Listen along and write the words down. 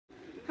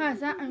Hi,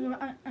 so I'm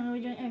gonna be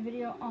doing a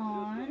video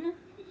on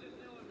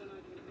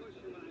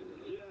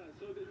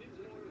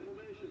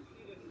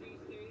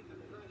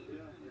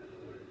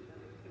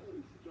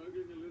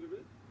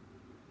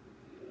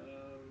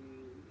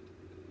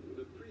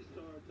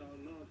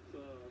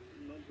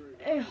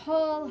a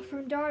haul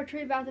from Dollar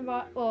Tree, Bath and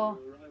Body. Well,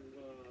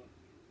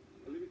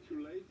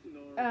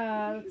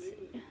 let's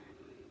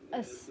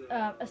see,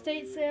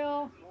 estate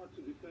sale,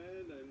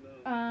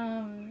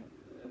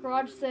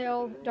 garage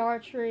sale, Dollar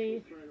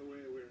Tree,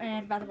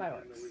 and Bath and Body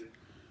Works.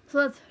 So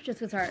let's just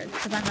get started,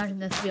 because I imagine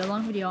this to be a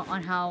long video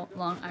on how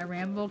long I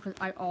ramble, because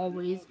I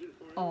always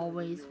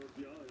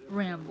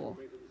ramble.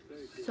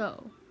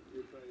 So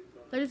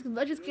let's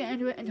just get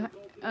into it, and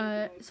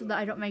so that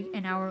I don't make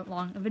an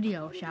hour-long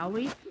video, shall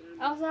we?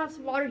 I also have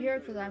some water here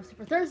because I'm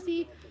super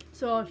thirsty.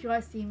 So if you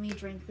guys see me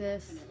drink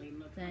this,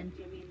 then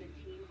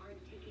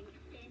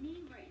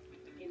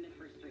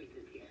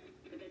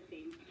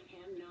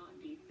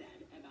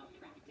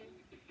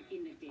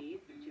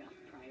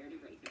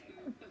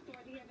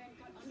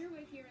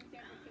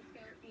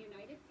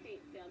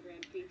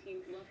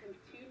welcomed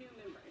 2 new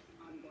members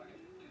on board.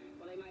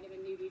 While they might have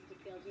been newbies to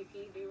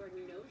SailGP, they were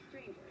no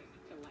strangers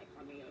to life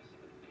on the ocean.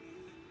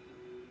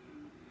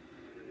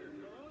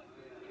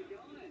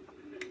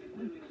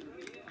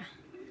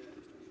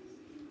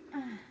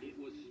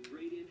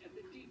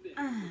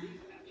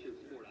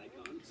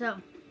 So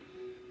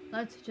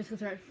let's just get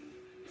started.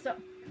 So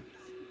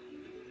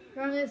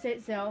we're on the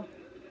estate sale.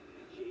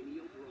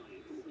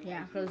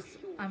 Yeah, because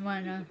I'm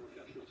gonna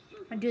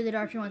do the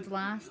darker ones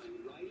last.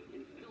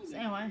 So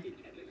anyway.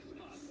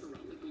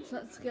 So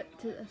let's get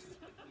to this.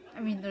 I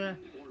mean the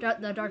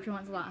darker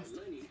ones last.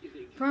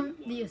 From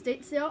the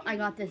estate sale, I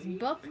got this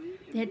book.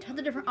 They had tons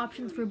of different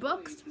options for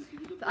books,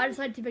 but I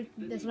decided to pick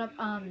this one up.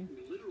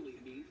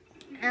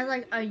 As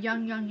like a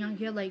young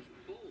kid, like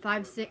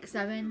 5, 6,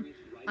 7,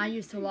 I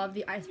used to love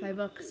the I Spy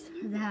books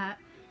that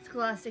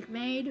Scholastic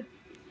made.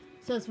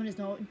 So this one is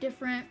no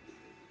different.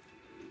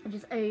 It's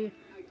just a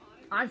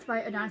I Spy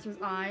a Dinosaur's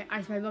Eye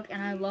I Spy book,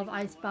 and I love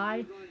I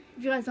Spy.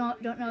 If you guys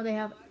don't know, they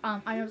have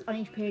items on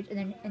each page,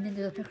 and then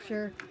there's a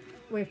picture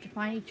where you have to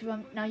find each of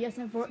them. Now, yes,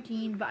 I'm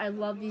 14, but I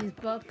love these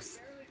books.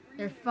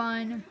 They're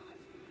fun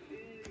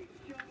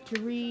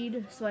to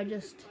read, so I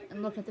just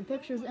look at the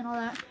pictures and all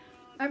that.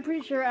 I'm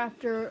pretty sure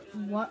after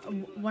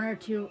one or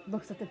two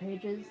looks at the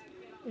pages,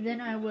 then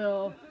I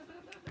will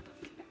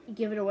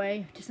give it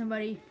away to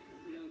somebody.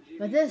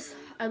 But this,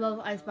 I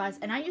love I Spies,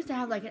 and I used to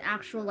have like an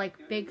actual like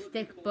big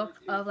thick book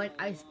of like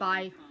I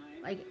Spy,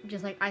 like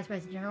just like I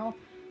Spies in general.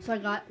 So I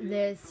got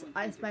this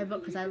I Spy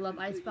book because I love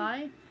I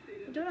Spy.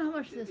 I don't know how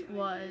much this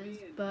was,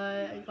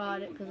 but I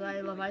got it because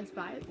I love I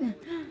Spy.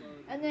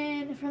 And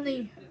then from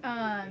the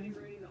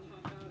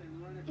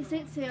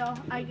estate sale,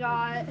 I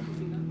got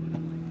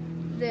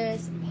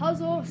this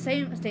puzzle.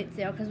 Same estate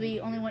sale because we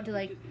only went to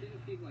like,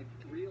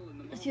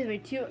 excuse me,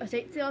 2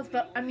 estate sales.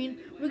 But I mean,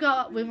 we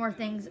got way more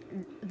things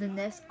than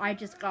this. I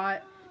just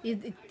got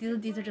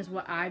these are just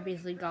what I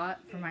basically got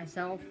for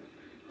myself.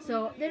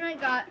 So then I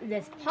got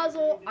this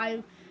puzzle.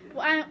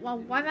 What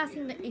I'm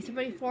asking the Easter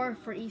Bunny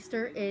for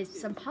Easter is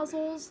some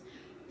puzzles.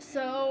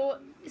 So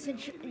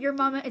since your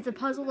mama is a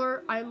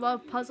puzzler, I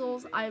love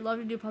puzzles. I love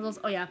to do puzzles.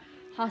 Oh yeah,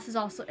 Haas is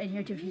also in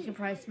here too. He can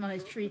probably smell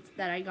his treats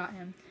that I got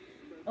him.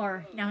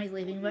 Or now he's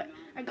leaving, but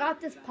I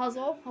got this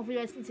puzzle. Hopefully you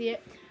guys can see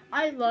it.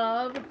 I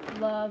love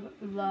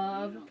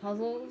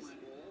puzzles.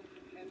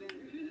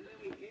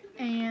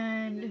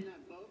 And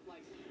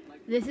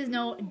this is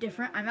no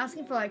different. I'm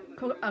asking for like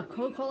a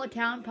Coca-Cola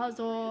Town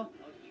puzzle,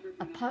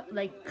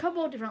 like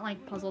couple of different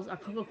like puzzles, a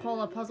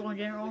Coca-Cola puzzle in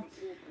general.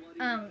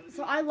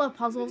 So I love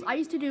puzzles. I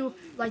used to do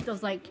like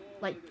those like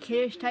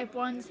kiddish type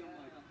ones.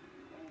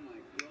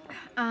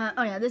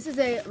 Oh yeah, this is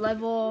a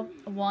level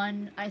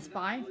 1 I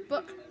Spy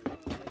book.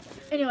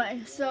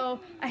 Anyway, so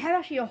I have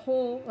actually a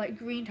whole like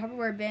green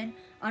Tupperware bin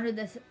under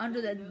this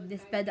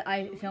bed that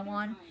I film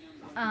on.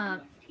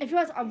 If you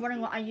guys are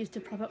wondering what I use to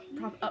prop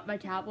up my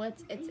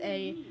tablets, it's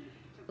a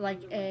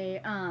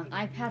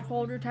iPad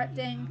holder type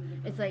thing.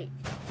 It's like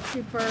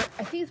super.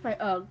 I think it's by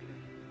UGG.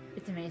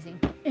 It's amazing.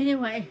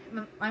 Anyway,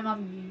 my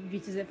mom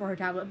uses it for her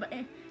tablet, but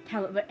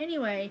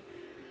anyway,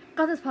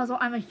 got this puzzle.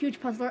 I'm a huge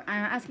puzzler.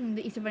 I'm asking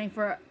the Easter Bunny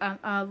for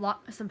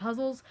some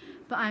puzzles,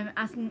 but I'm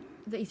asking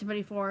the Easter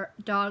Bunny for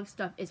dog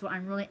stuff is what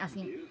I'm really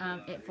asking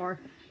it for.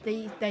 The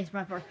Easter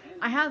Bunny for.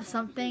 I have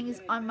some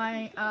things on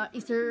my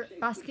Easter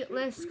basket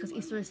list because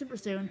Easter is super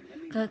soon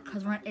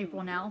because we're in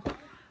April now.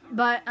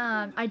 But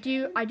I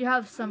do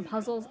have some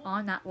puzzles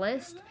on that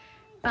list.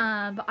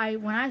 But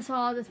when I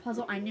saw this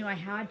puzzle, I knew I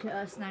had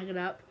to snag it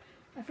up.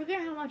 I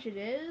forget how much it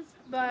is,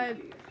 but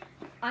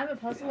I'm a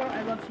puzzler.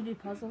 I love to do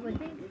puzzles. I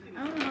think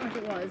I don't know how much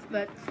it was,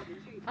 but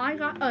I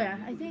got. Oh yeah,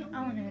 I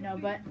don't even know,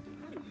 but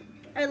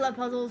I love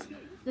puzzles.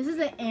 This is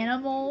an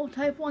animal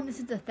type one. This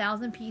is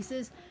 1,000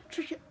 pieces.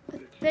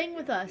 Thing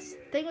with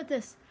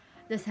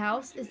this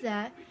house is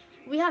that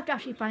we have to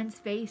actually find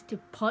space to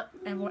put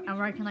and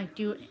where I can like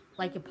do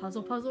like a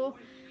puzzle.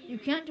 You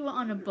can't do it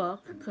on a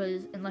book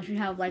because unless you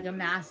have like a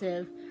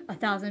massive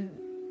 1,000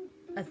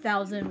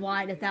 1,000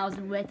 wide,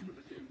 1,000 width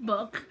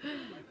book,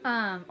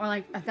 or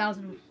like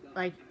 1,000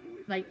 like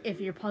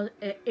if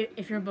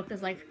if your book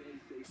is like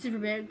super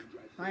big,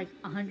 like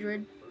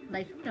 100,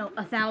 like no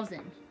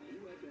 1,000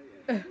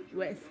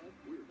 width,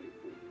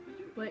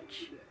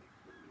 which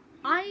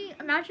I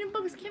imagine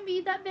books can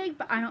be that big,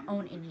 but I don't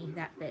own any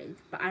that big.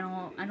 But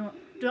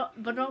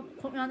don't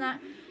quote me on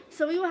that.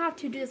 So we will have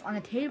to do this on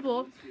the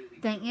table.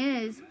 Thing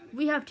is,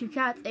 we have 2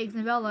 cats, Eggs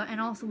and Bella, and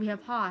also we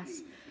have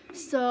Haas.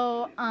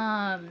 So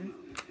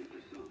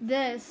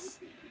this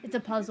is a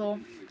puzzle.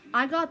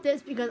 I got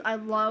this because I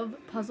love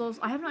puzzles.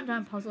 I have not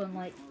done a puzzle in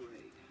like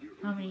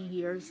how many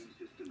years?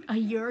 A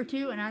year or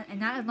two, and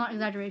that is not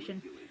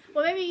exaggeration.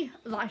 Well, maybe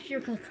last year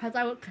because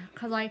I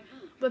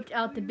whipped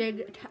out the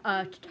big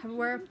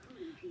Tupperware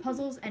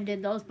puzzles and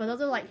did those, but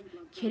those are like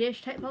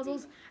kiddish type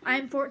puzzles.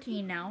 I'm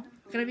 14 now,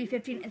 gonna be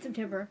 15 in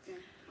September.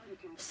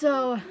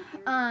 So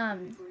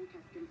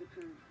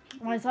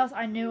when I saw this,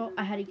 I knew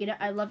I had to get it.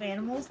 I love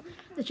animals.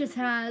 This just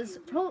has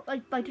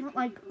different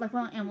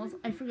wild animals.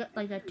 I forgot,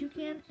 like a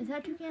toucan. Is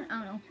that a toucan?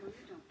 I don't know.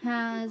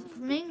 Has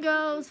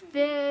flamingos,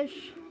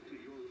 fish,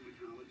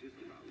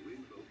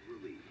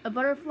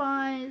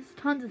 butterflies,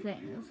 tons of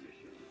things.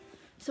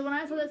 So when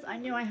I saw this, I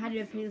knew I had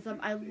to pick this up.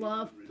 I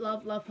love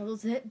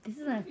puzzles. This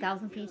is a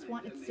 1,000-piece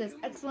one. It says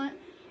excellent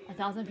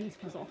 1,000-piece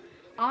puzzle.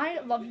 I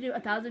love to do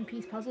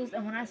 1,000-piece puzzles,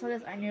 and when I saw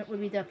this, I knew it would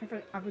be the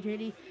perfect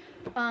opportunity.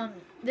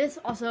 These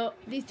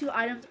 2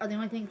 items are the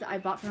only things that I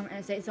bought from an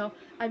estate. So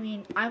I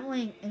mean, I'm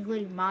only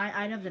including my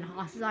items and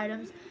Haas's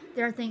items.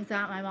 There are things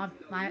that my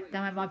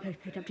mom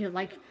picked up too.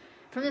 Like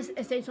from this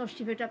estate sale,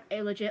 she picked up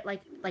a legit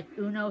like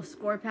Uno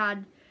score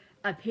pad,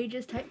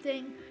 pages type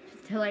thing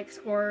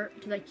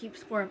to keep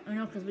score of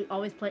Uno, because we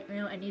always play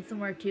Uno and need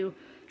somewhere to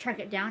track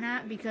it down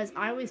at, because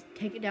I always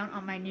take it down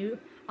on my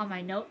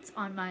notes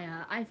on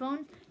my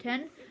iPhone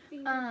 10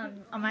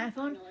 on my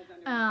iPhone,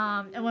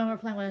 and when we're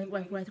playing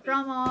with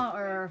grandma,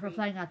 or if we're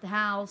playing at the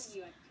house,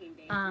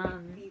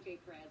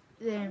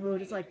 then we'll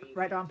just like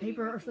write it on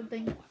paper or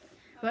something.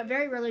 But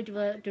very rarely do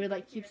we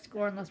like keep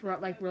score unless we're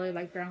at like really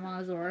like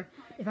grandma's, or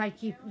if I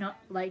keep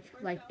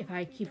if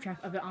I keep track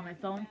of it on my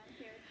phone.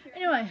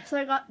 Anyway, so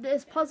I got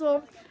this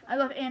puzzle. I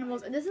love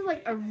animals, and this is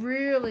like a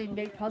really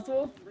big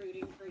puzzle,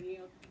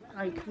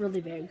 like really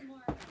big.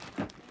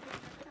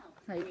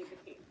 Like,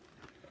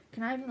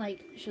 can I even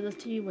like show this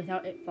to you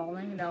without it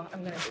falling? No,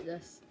 I'm gonna do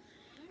this.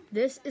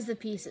 This is the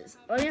pieces.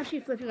 Let me actually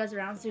flip you guys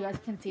around so you guys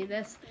can see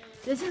this.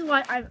 This is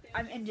why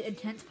I'm into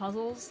intense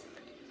puzzles.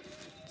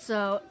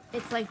 So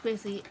it's like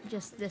basically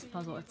just this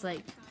puzzle. It's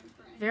like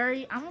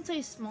very, I won't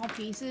say small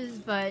pieces,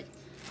 but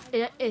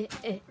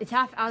it's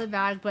half out of the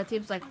bag, but it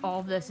seems like all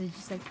of this is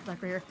just like right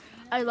here.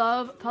 I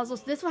love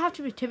puzzles. This will have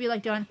to be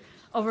like done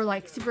over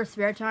like super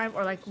spare time,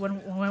 or like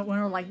when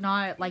we're like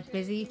not like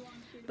busy.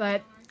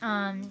 But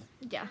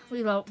yeah,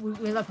 we love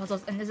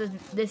puzzles, and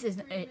this is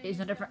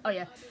no different. Oh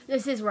yeah,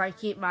 this is where I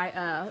keep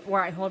my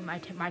where I hold my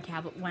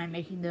tablet when I'm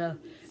making the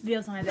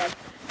videos on my bed.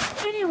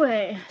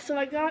 Anyway, so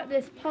I got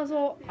this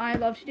puzzle. I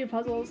love to do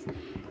puzzles,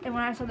 and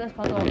when I saw this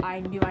puzzle,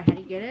 I knew I had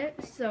to get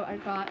it. So I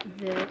got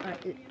the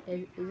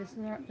is this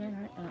there?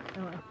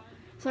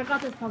 So I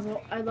got this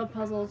puzzle. I love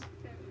puzzles.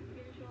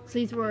 So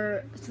these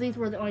were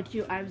the only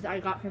 2 items that I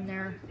got from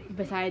there.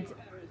 Besides,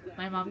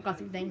 my mom got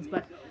some things,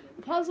 but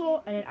a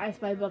puzzle and an I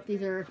Spy book.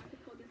 These are,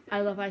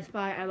 I love I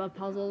Spy. I love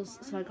puzzles.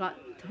 So I got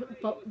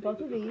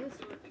both of these.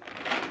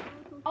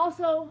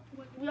 Also,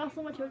 we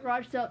also went to a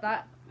garage sale,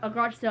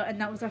 and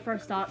that was our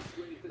first stop.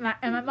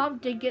 And my mom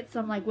did get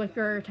some like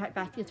wicker type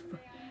baskets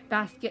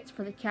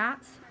for the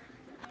cats.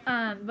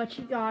 But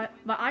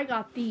I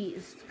got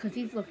these because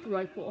these look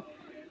really cool.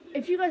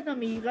 If you guys know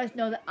me, you guys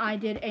know that I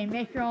did a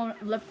make your own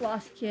lip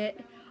gloss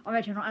kit on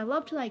my channel. I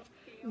love to like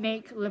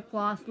make lip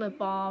gloss, lip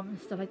balm,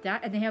 stuff like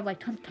that, and they have like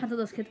tons of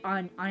those kits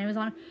on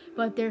Amazon,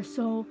 but they're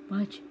so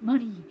much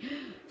money.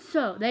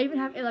 So they even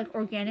have a like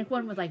organic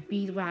one with like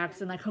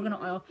beeswax and like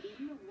coconut oil.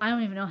 I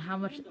don't even know how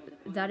much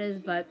that is,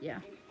 but yeah.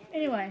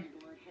 Anyway,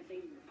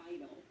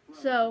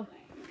 so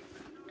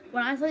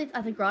when I saw these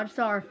at the garage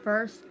sale, our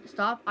first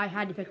stop, I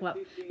had to pick them up.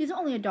 These are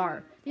only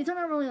 $1. These are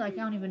normally like, I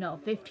don't even know,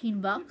 15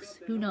 bucks.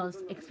 Who knows?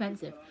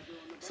 Expensive.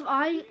 So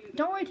I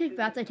don't really take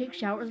baths. I take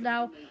showers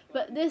now,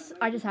 but this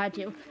I just had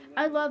to.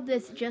 I love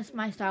this Just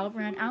My Style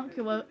brand. I don't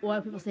care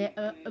what people say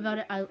about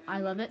it. I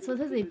love it. So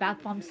this is a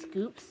bath bomb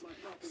scoops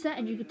set,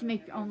 and you get to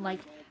make your own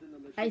like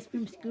ice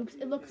cream scoops,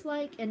 it looks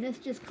like. And this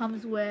just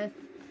comes with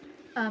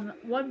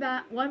one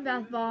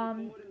bath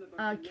bomb,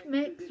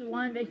 mix,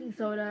 1 baking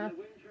soda,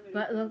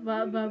 but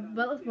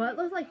it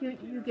looks like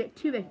you get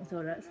 2 baking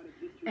sodas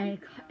and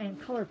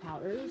color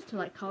powders to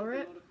like color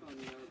it.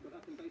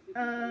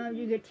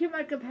 You get 2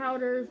 makeup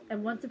powders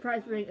and 1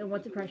 surprise ring and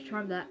 1 surprise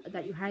charm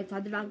that you hide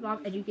inside the bath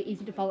bomb, and you get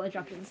easy to follow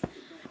instructions.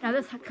 Now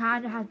this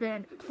kind of has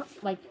been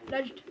played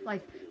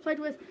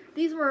with.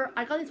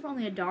 I got these for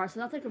only $1, so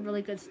that's like a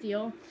really good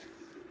steal.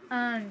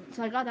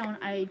 So I got that one.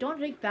 I don't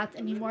take baths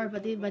anymore,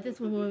 but this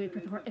one will be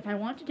perfect if I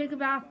want to take a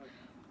bath,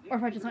 or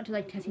if I just want to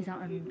like test these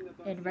out in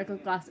a regular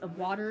glass of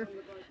water.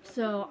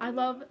 So I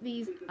love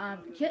these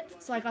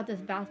kits. So I got this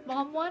bath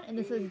bomb one, and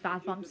this is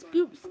bath bomb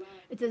scoops.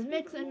 It says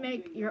mix and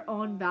make your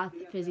own bath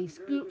fizzy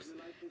scoops.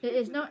 It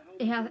has no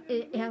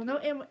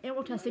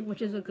animal testing,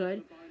 which is a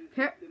good.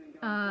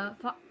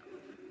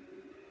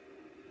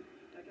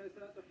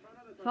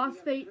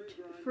 Phosphate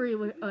free,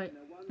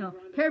 no,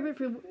 paraben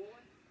free,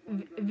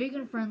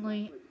 vegan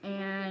friendly,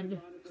 and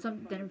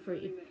something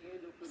free.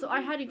 So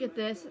I had to get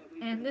this,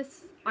 and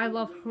this, I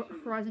love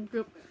Horizon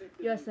Group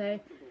USA,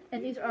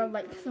 and these are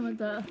like some of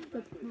the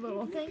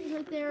little things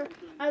right there.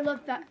 I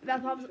love bath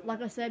bombs.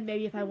 Like I said,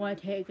 maybe if I want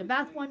to take a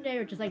bath one day,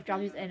 or just like drop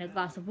these in a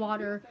glass of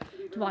water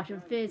to watch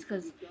them fizz,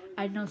 because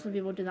I know some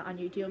people do that on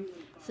YouTube.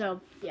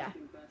 So yeah.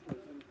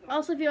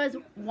 Also, if you guys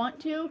want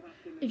to,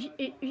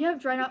 if you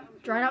have dried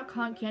out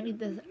cotton candy,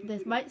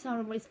 this might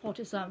sound wasteful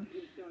to some,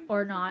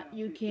 or not.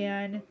 You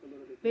can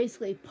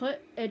basically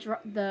put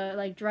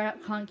the dried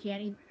out cotton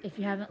candy, if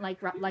you haven't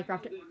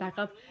wrapped it back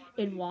up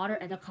in water,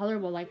 and the color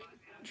will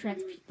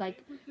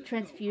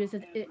transfuse,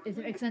 if it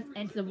makes sense,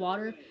 into the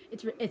water.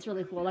 It's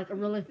really cool, like a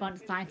really fun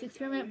science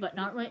experiment, but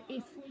not really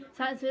a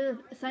science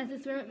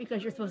experiment,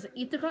 because you're supposed to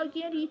eat the cotton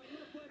candy.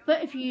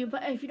 But if you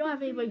don't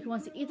have anybody who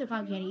wants to eat the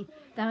cotton candy,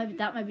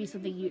 that might be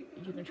something you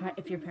can try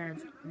if your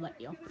parents let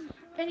you.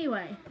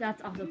 Anyway,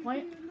 that's off the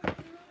point.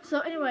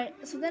 So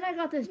then I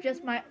got this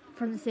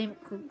from the same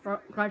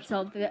garage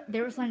sale.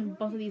 They were selling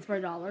both of these for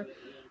 $1.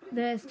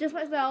 This Just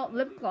My Style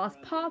lip gloss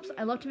pops.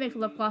 I love to make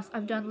lip gloss.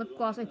 I've done lip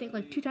gloss I think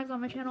like 2 times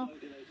on my channel.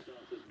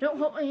 Don't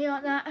quote me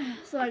on that.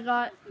 So I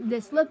got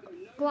this lip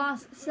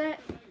gloss set.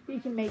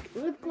 You can make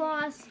lip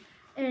gloss,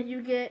 and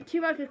you get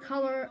 2 makeup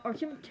color or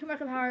two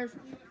makeup powders,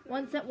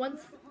 one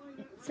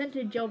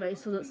scented gel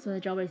base, so the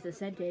gel base is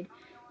scented,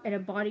 and a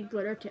body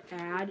glitter to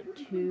add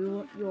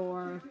to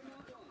your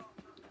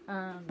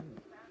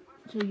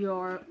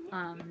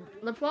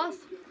lip gloss.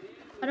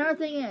 Another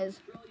thing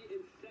is,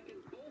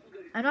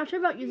 I'm not sure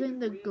about using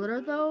the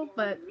glitter though,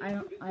 but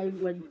I'm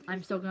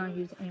still gonna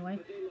use it anyway.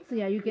 So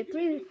yeah, you get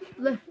 3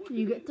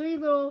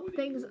 little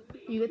things.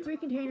 You get 3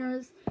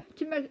 containers,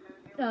 2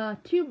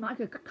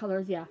 mica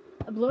colors, yeah,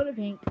 a blue and a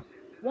pink.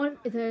 One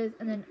it says,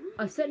 and then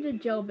a scented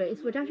gel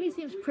base, which actually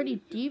seems pretty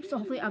deep. So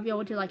hopefully I'll be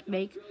able to like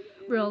make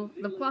real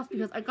lip gloss,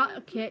 because I got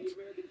a kit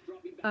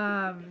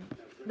I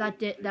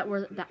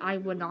was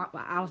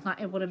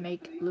not able to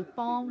make lip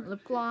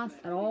gloss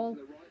at all.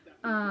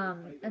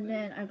 And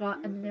then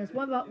there's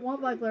one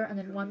body glitter, and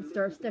then 1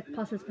 stir stick,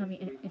 plus there's gonna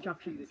be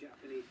instructions.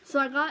 So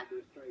I got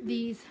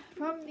these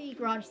from the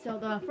garage sale,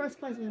 the first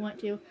place we went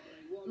to.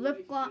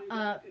 Lip gloss,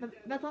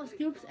 bath bomb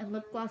scoops and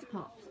lip gloss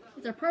pops.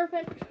 These are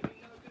perfect.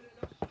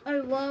 I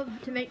love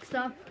to make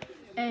stuff,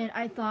 and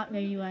I thought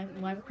maybe when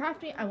I'm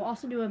crafting, I will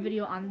also do a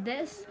video on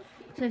this.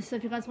 So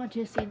if you guys want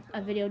to see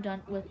a video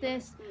done with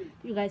this,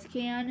 you guys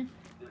can.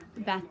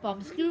 Bath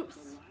bomb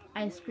scoops,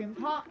 ice cream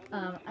pop,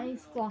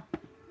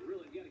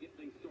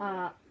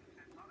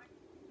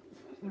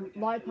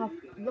 lollipop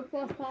lip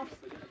gloss pops.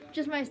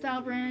 Just my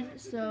style brand,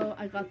 so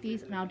I got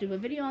these, and I'll do a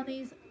video on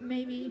these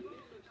maybe.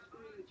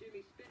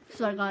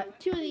 So I got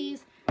 2 of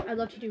these. I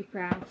love to do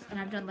crafts, and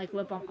I've done like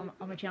lip balm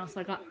on my channel,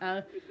 so I got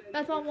a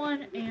bath bomb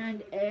one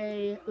and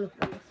a lip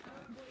gloss one.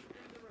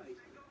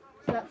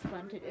 So that's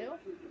fun to do.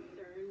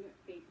 Concerned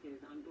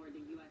faces on board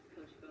the U.S.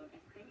 coach boat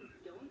as things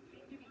don't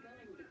seem to be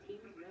going the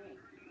team's way at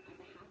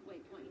the halfway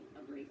point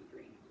of race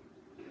 3.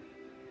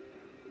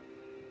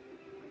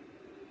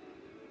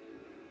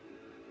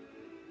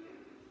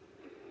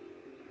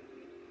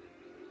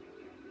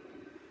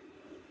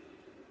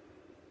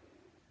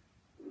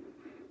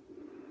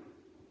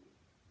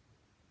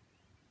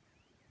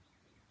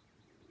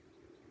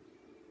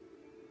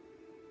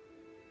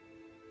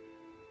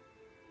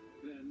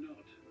 They're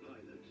not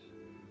pilots,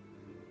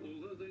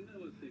 although they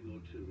know a thing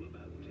or two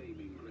about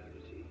taming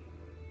gravity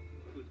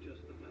with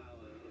just the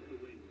power of the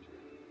wind.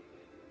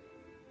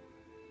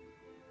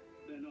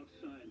 They're not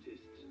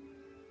scientists,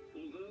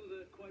 although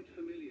they're quite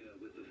familiar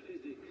with the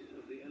physics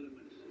of the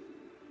elements,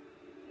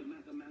 the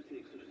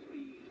mathematics of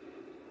speed,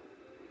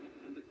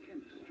 and the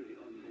chemistry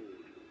on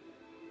board.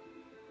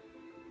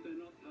 They're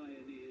not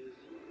pioneers,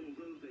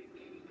 although they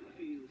keep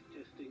field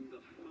testing the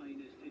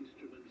finest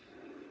instruments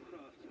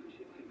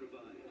craftsmanship can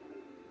provide,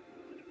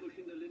 and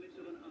pushing the limits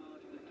of an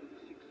art that took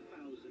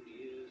 6,000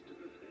 years to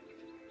perfect.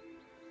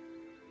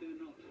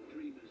 They're not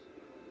dreamers,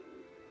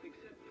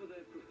 except for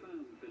their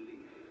profound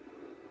belief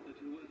that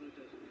whoever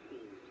doesn't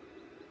fall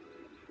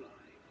can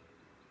fly.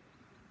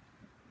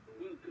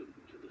 Welcome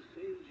to the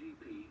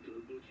SailGP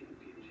Global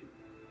Championship.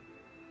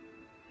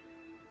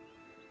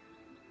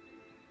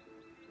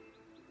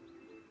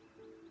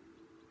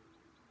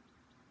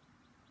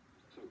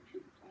 So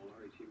should all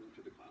RAT move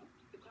to the cloud?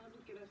 The cloud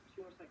would give us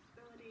more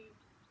flexibility,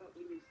 but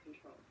we lose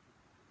control.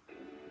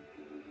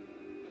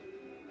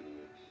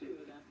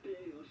 Should I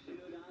stay or should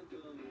I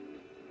go?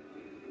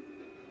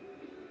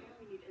 Now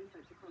we need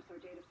insights across our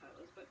data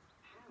silos, but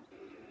how?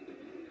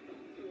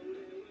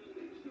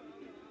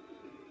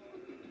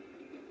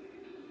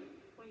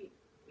 Wait,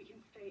 we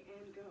can stay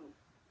and go.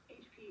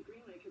 HP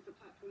GreenLake is the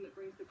platform that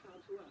brings the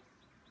cloud to us.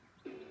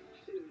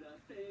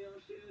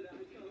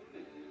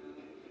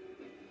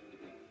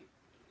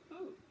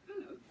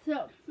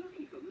 So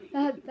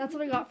that's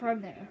what I got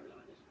from there.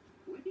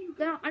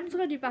 Now I'm just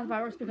gonna do Bath and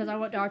Body Works because I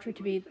want the archery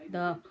to be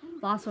the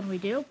last one we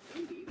do.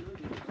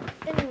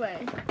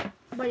 Anyway,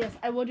 but yes,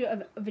 I will do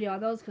a video on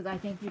those because I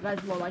think you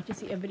guys will like to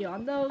see a video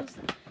on those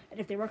and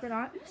if they work or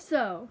not.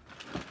 So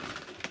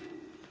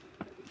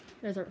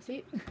there's our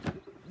receipt.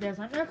 There's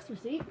our next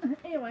receipt.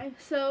 Anyway,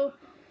 so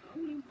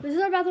this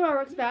is our Bath and Body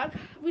Works bag.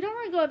 We don't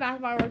really go to Bath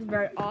and Body Works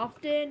very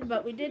often,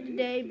 but we did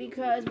today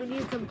because we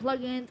needed some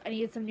plugins. I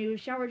needed some new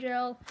shower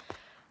gel.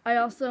 We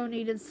also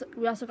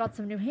got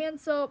some new hand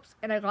soaps,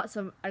 and I got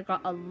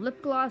a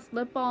lip gloss,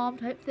 lip balm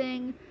type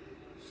thing.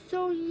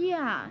 So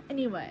yeah.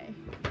 Anyway,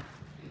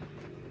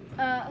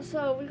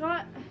 so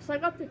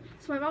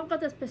my mom got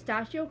this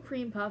pistachio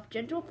cream puff,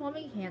 gentle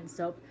foaming hand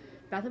soap,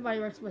 Bath and Body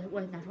Works with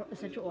natural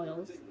essential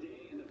oils.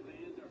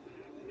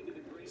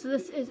 So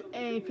this is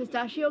a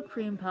pistachio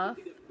cream puff,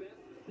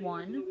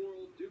 one.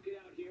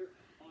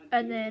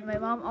 And then my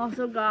mom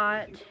also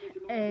got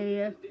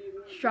a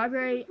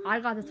strawberry, I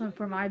got this one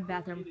for my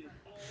bathroom,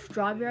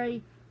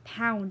 strawberry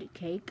pound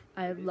cake.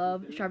 I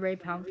love strawberry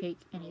pound cake,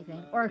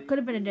 anything. Or it could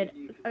have been a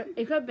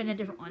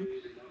different one.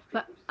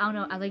 But I don't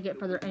know, as I get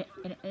further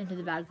into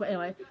the bag. But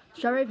anyway,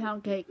 strawberry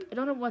pound cake. I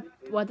don't know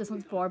what this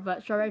one's for,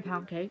 but strawberry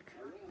pound cake.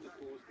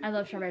 I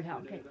love strawberry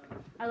pound cake.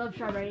 I love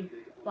strawberry,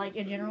 like,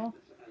 in general.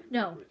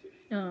 No.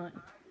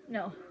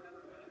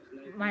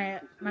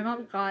 My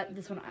mom got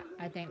this one,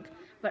 I think,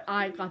 but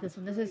I got this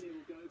one. This is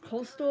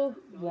Coastal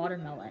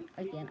Watermelon.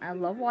 Again, I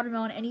love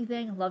watermelon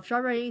anything. Love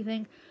strawberry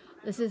anything.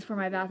 This is for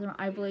my bathroom,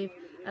 I believe.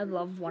 I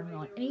love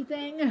watermelon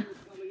anything.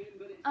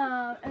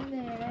 And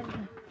then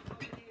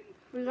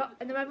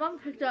my mom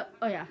picked up.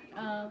 Oh yeah.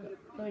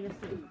 Let me just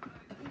see.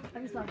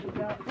 I'm just not sure.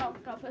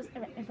 Got this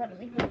in front of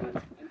me.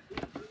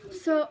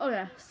 So,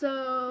 okay,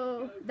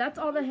 so that's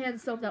all the hand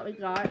soap that we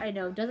got. I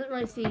know, it doesn't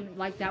really seem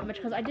like that much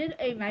because I did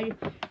a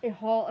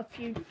haul a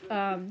few,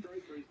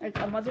 like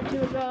a month or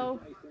two ago.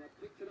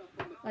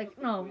 Like,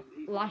 no,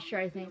 last year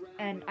I think.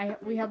 And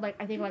we had like,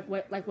 I think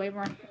like way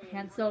more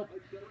hand soap.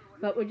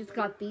 But we just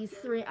got these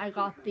three. I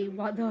got the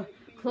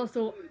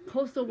coastal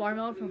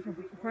watermelon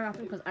for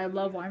nothing because I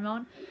love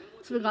watermelon.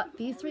 So we got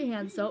these three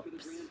hand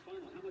soaps.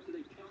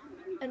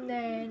 And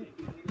then,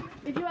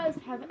 if you guys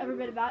have ever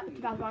been to Bath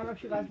and Body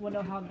Works, you guys will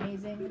know how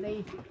amazing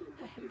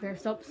their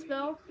soap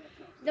smell.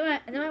 And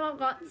then my mom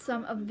got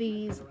some of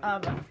these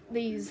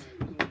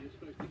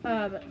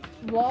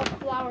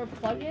wallflower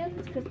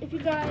plugins. Because if you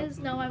guys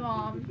know my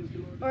mom,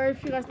 or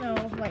if you guys know,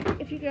 like,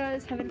 if you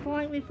guys have been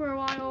following me for a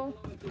while,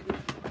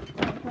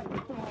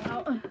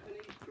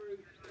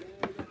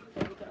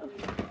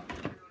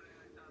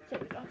 There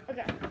we go.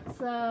 Okay,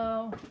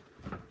 so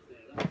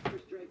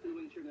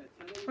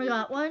we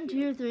got 1,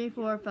 2, 3,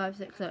 4, 5,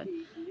 6,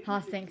 7.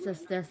 Haas thinks there's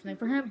something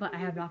for him, but I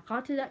have not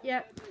got to that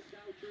yet.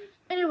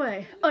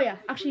 Anyway, oh yeah,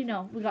 actually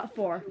no, we got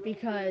 4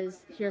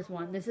 because here's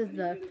one. This is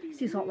the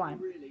sea salt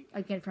lime,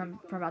 again from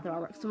Bath and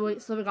Body Works.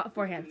 So we got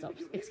 4 hand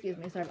soaps. Excuse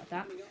me, sorry about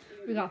that.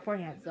 We got 4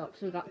 hand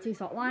soaps. We got sea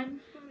salt lime.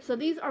 So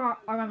these are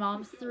my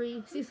mom's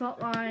 3: sea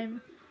salt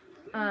lime,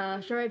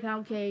 strawberry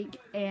pound cake,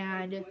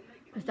 and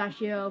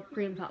pistachio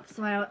cream puffs.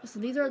 So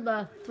these are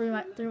the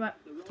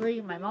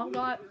three my mom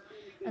got.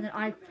 And then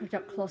I picked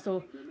up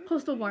Coastal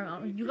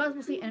Watermelon. You guys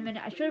will see in a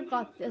minute. I should have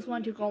got this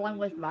one to go along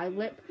with my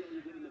lip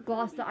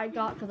gloss that I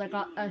got because I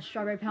got a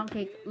strawberry pound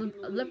cake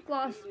lip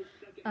gloss.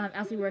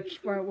 As we were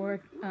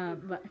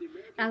but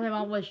as my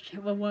mom was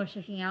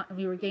checking out and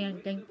we were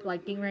getting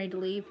ready to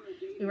leave,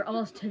 we were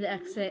almost to the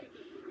exit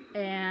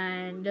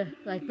and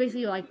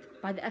basically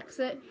by the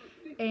exit,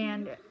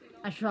 and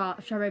I saw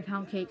strawberry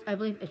pound cake. I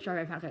believe it's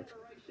strawberry pound cake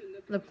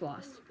lip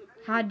gloss.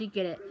 Had to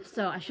get it,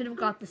 so I should have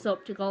got the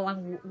soap to go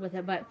along with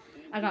it, but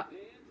I got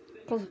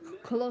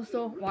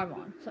Coastal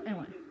Watermelon. So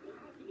anyway,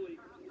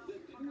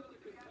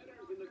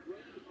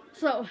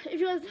 so if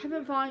you guys have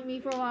been following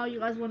me for a while, you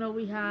guys will know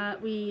we had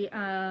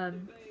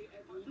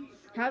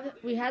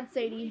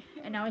Sadie,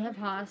 and now we have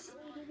Haas,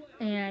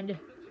 and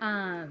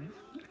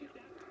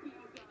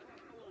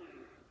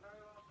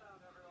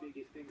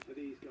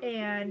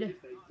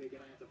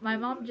my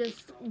mom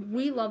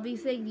we love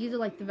these things. These are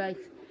like the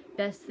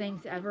best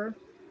things ever.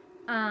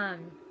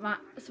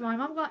 So my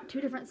mom got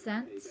 2 different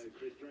scents.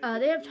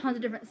 They have tons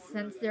of different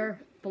scents there,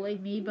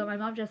 believe me, but my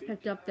mom just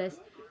picked up this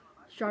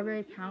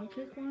strawberry pound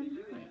cake one.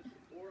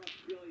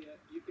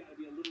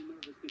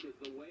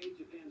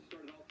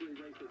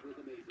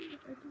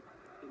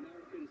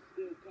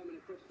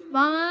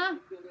 Mama,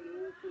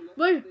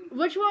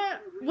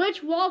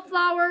 which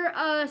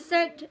wallflower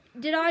scent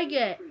did I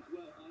get?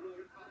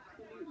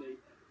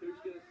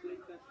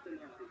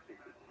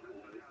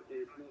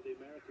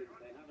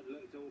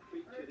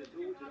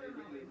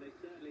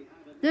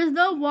 There's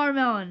no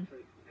watermelon.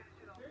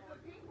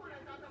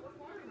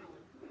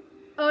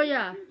 Oh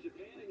yeah.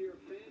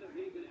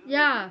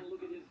 Yeah.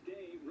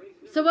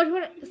 So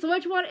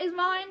which one is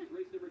mine?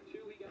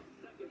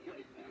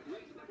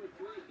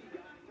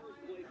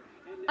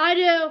 I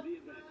do.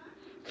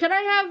 Can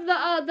I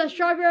have the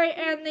strawberry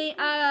and the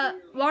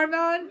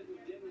watermelon?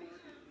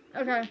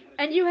 Okay.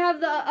 And you have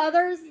the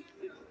others?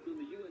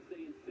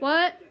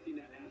 What?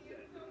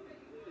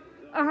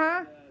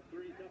 Uh-huh.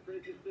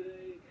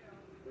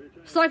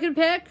 So I can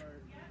pick?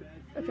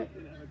 Okay.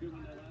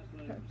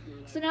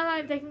 So now that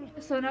I'm taking,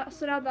 so now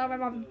that my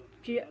mom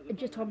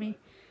just told me,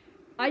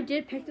 I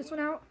did pick this one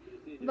out,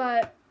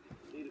 but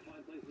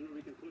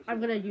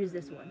I'm gonna use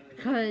this one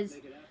because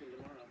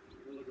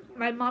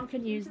my mom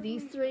can use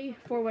these three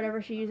for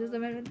whatever she uses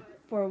them in,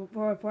 for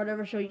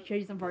whatever she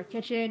uses them for her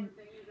kitchen,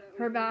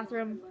 her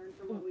bathroom,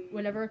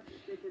 whatever.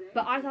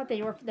 But I thought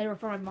they were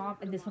for my mom,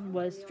 and this one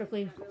was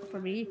strictly for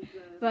me.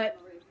 But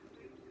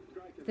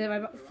then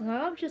my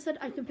mom just said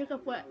I can pick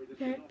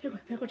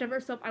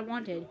whichever soap I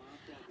wanted.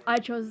 I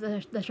chose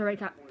the strawberry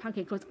pound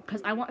cake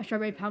because I want a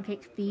strawberry pound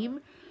cake theme.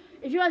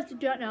 If you guys do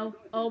not know,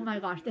 oh my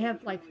gosh, they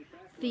have like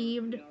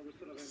themed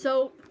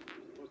soap,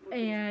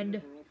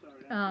 and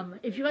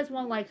if you guys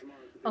want like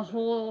a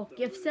whole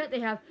gift set, they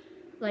have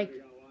like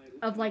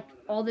of like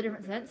all the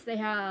different scents. They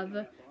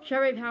have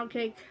strawberry pound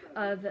cake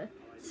of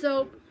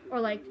soap, or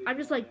like I'm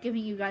just like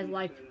giving you guys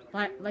like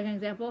an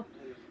example.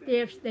 They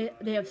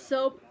have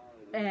soap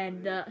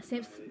and the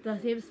same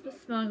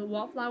smelling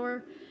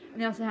wallflower,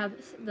 and they also have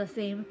the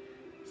same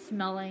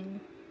smelling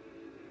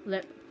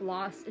lip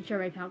gloss and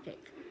strawberry pound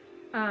cake.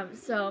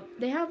 So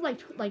they have like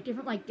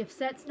different like gift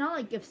sets, not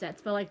like gift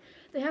sets, but like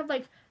they have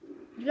like,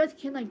 you guys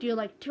can like do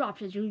like two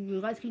options.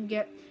 You guys can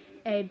get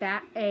they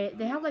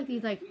have like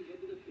these like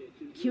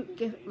cute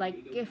gift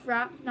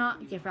wrap,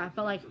 not gift wrap,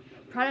 but like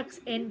products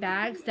in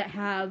bags that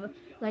have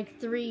like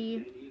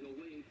three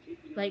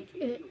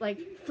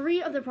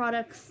of the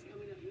products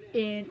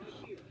in.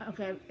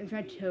 Okay, I'm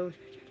trying to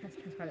test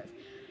this.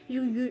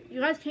 You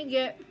guys can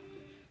get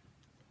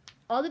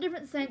all the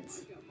different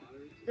scents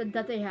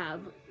that they have,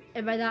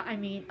 and by that I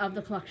mean of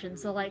the collection.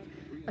 So like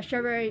a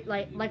strawberry,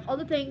 like all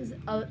the things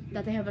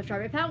that they have a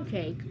strawberry pound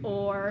cake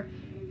or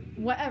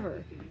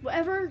whatever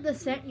the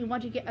scent you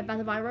want to get at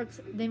Bath & Body Works,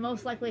 they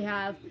most likely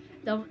have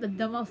they'll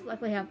most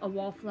likely have a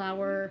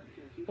wallflower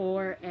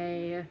or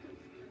a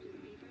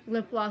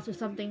lip gloss or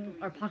something,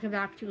 or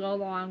PocketBac to go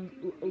along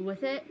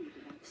with it.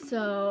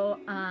 So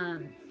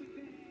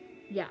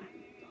yeah.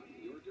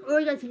 Or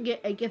you guys can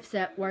get a gift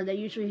set where they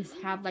usually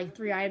have like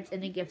 3 items in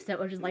the gift set,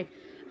 which is like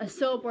a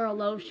soap or a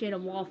lotion, a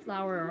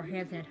wallflower, or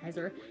hand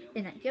sanitizer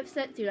in that gift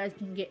set. So you guys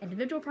can get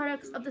individual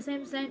products of the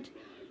same scent,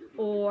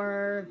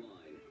 or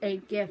a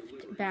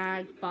gift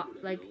bag,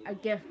 like a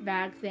gift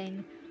bag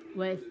thing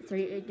with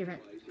 3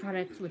 different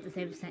products with the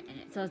same scent in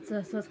it. So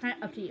it's kind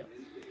of up to you.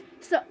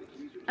 So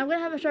I'm gonna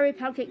have a strawberry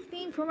pound cake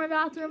theme for my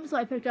bathroom. So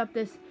I picked up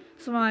this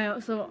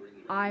Smile. So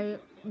I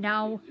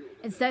now,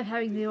 instead of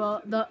having the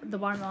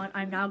watermelon,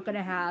 I'm now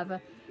gonna have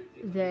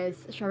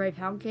this strawberry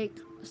pound cake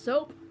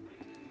soap.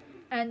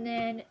 And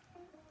then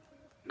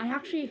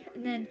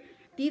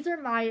these are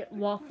my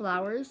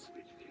wallflowers.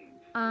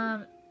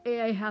 I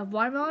have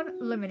watermelon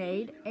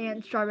lemonade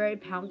and strawberry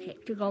pound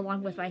cake to go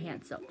along with my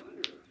hand soap.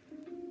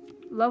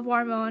 Love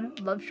watermelon,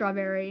 love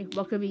strawberry.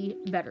 What could be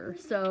better?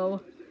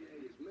 So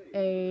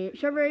a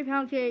strawberry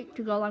pound cake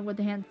to go along with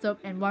the hand soap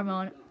and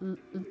watermelon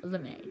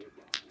lemonade.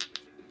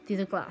 These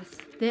are glass.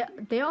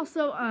 They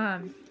also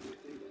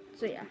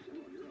so yeah.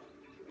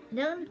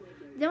 Then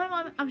my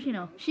mom, actually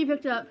no, she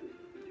picked up,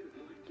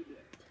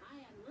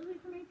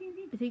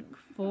 I think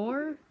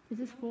 4. Is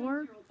this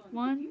 4?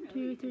 1,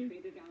 2,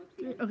 3.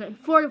 Okay,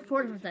 4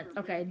 different scents.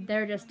 Okay,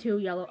 they're just 2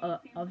 yellow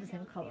of the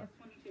same color.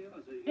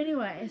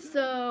 Anyway,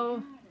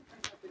 so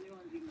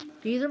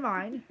these are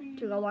mine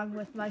to go along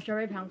with my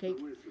strawberry pound cake.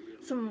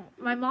 So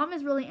my mom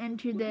is really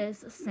into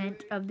this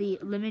scent of the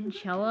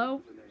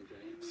limoncello.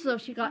 So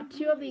she got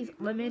 2 of these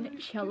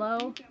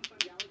limoncello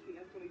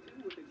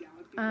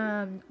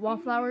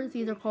wallflowers.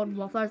 These are called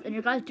wallflowers, and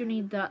you guys do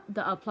need the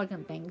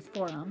plug-in things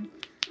for them.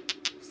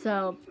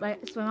 So my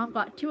mom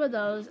got 2 of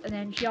those, and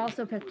then she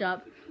also picked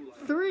up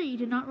 3.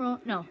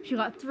 She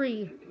got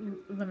 3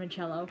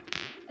 limoncello,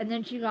 and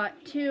then she got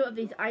 2 of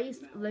these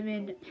iced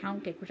lemon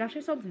pound cake, which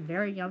actually sounds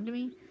very yum to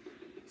me.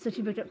 So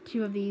she picked up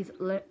 2 of these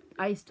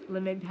iced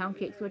lemon pound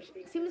cakes, which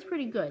seems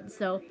pretty good.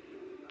 So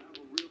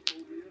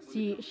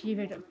she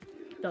picked up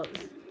those.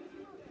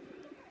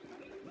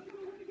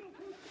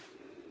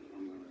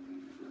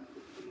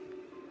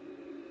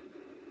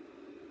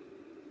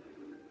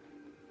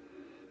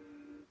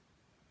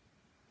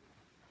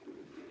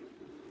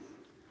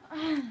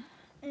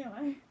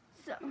 Anyway,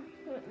 so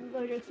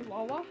go drink some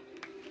Wawa.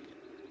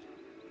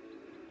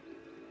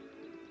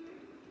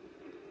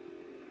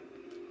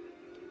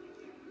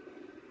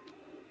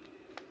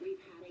 We've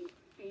had a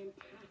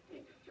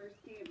fantastic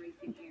first day of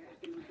racing here at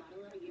the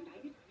Mubadala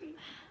United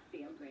States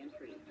Sail Grand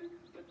Prix.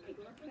 Let's take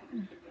a look back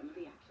at some of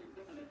the action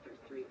of the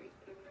first 3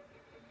 races.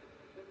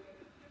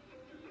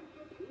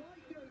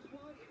 Like there's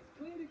one, it's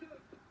clear to go.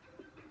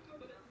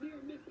 But a near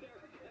miss there,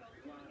 and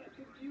a lot of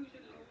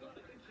confusion and a lot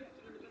of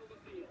congestion in the middle of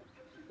the field.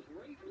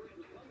 Great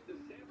Britain comes to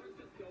San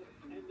Francisco,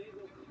 and they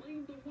will claim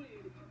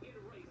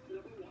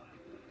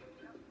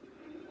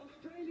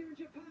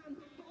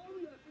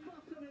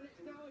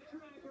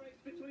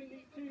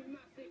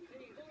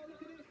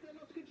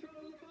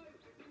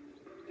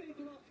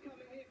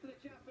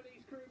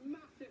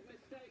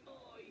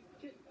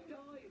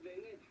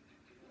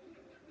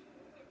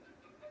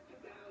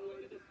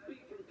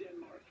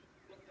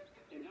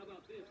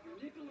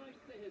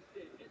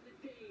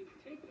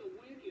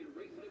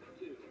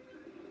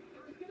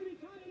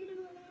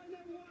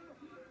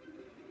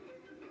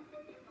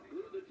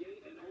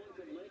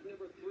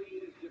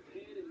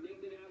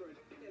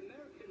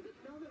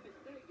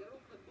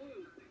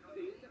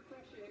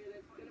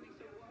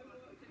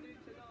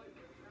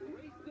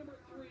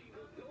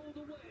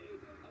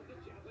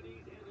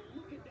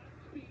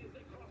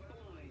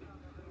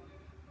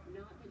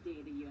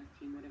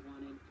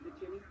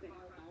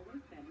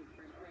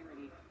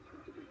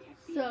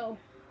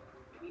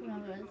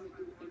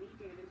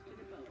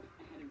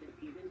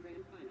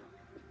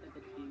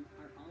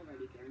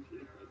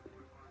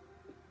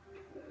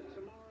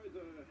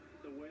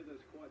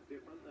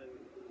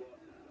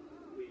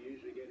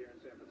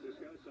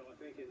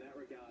think in that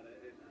regard,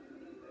 it's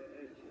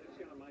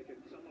going to make it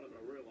somewhat of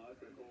a real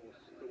opener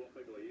course to what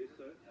people are used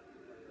to.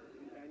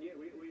 And yet,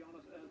 we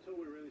honest, until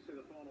we really see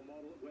the final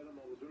weather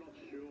models, we're not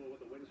sure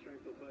what the wind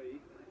strength will be.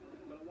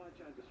 But it won't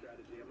change the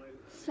strategy. I mean,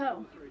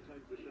 So, all three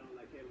teams have shown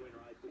they can win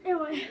races.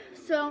 anyway,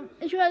 so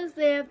if you guys,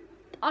 they have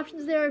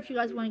options there if you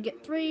guys want to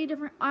get 3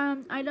 different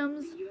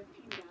items,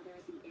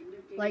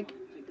 like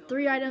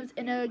 3 items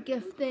in a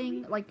gift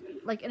thing, like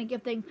in a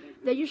gift thing.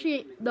 They'll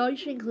usually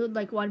include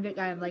like one big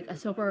item, like a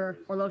soap or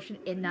lotion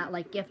in that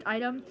like gift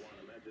item.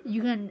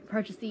 You can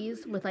purchase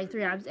these with like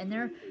 3 items in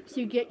there.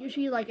 So you get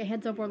usually like a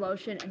hand soap or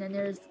lotion, and then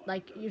there's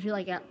like usually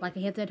like a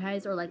hand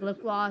sanitizer or like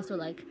lip gloss or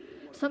like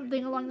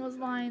something along those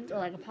lines, or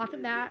like a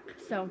pocket back.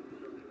 So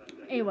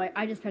anyway,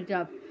 I just picked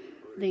up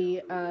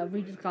the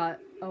we just got,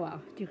 oh wow,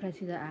 do you guys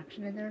see the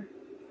action in there?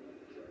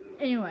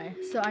 Anyway,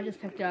 so I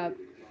just picked up,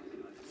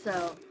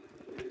 so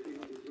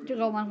to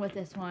go along with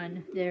this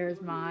one,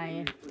 there's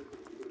my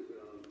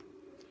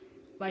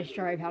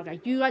strawberry pound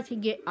cake. You guys can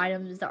get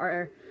items that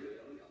are,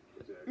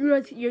 you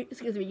guys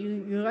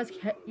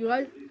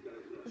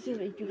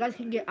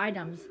can get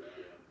items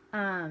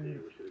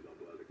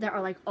that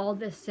are like all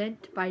this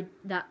scent by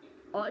that,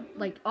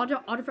 like all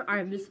different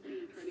items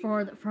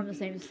from the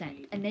same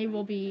scent, and they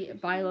will be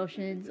body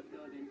lotions.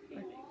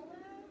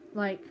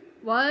 Like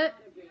what?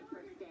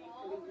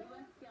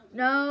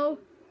 No.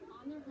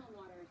 On their home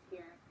waters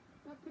here,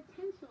 but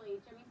potentially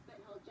Jimmy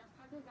Spithill just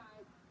has his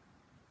eyes.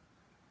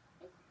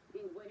 It's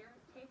the winner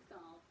takes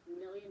all $1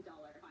 million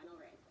final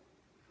race.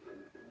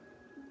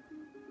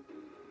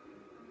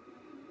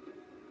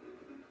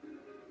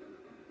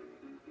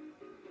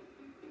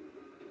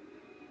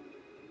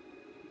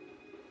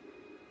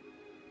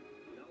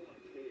 No one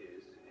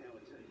cares how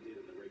a team did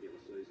in the regular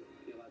season.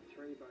 You'll have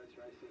 3 boats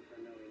racing for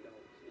 $1 million.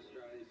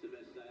 Australia's the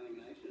best sailing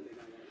nation.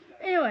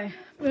 Anyway,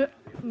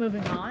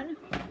 moving on.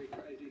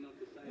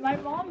 My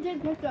mom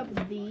did pick up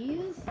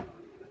these. The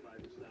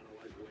favourites don't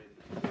always win.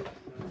 So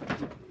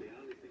the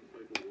only thing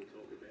people will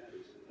talk about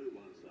is who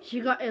won something.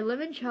 She got a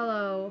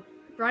limoncello,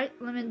 bright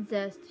lemon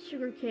zest,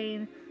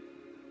 sugarcane,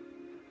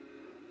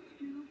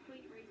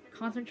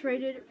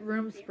 concentrated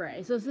room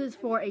spray. So this is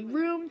for a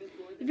room.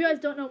 If you guys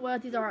don't know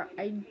what these are,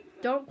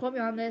 don't quote me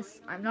on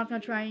this. I'm not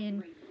gonna try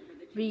and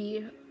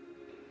be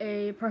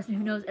a person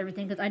who knows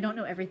everything, because I don't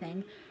know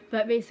everything.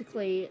 But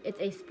basically, it's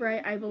a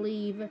spray, I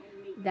believe,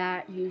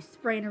 that you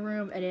spray in a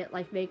room and it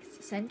like makes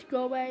scent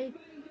go away.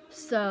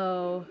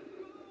 So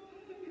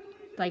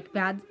like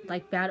bad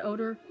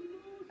odor,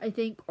 I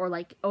think, or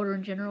like odor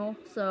in general.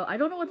 So I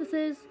don't know what this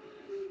is.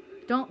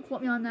 Don't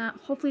quote me on that.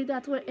 Hopefully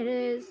that's what it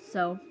is.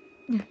 So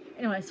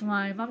anyway, so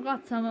my mom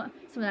got some of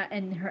that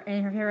in her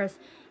Harris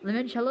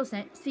limoncello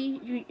scent. See,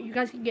 you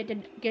guys can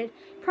get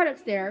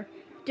products there,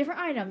 different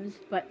items,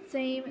 but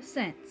same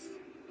scents.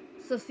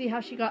 So see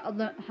how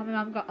how my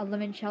mom got a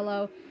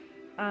limoncello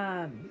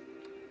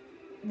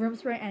room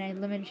spray and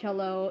a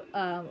limoncello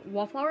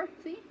wallflower.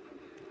 See,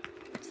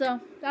 so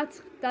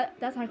that's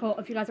how cool.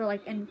 If you guys are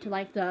like into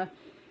like the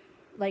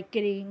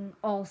getting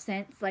all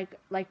scents, like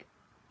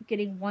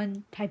getting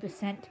one type of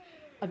scent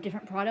of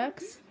different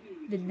products,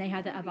 then they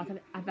have that about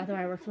the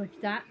fireworks, which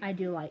that I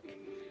do like.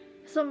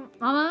 So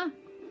Mama,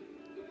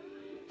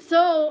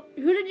 so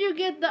who did you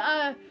get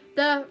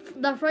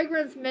the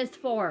fragrance mist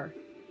for?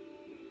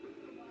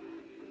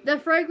 The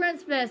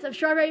fragrance mist of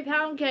strawberry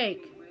pound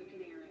cake.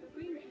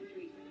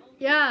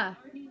 Yeah.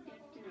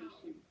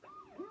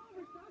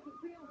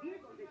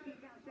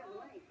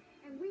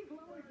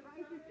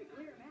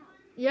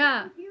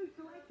 Yeah.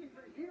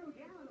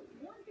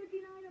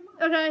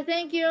 Okay,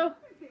 thank you.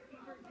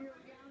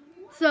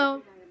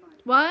 So,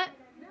 what?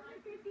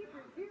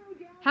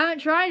 Haven't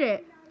tried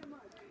it.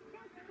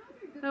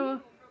 Oh,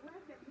 well.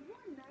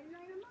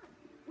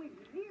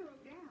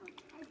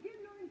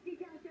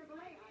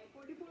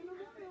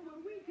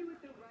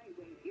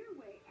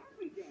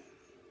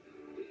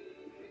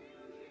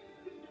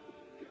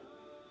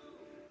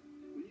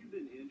 When you've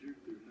been injured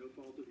through no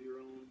fault of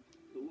your own,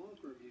 the law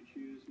firm you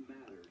choose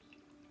matters.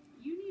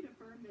 You need a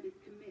firm that is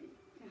committed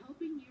to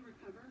helping you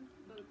recover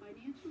both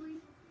financially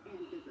and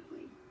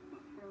physically. A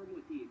firm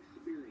with the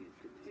experience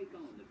to take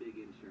on the big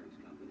insurance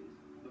companies.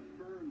 A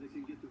firm that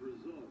can get the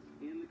results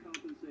and the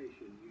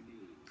compensation you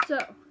need.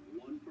 So,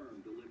 One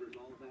firm delivers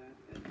all that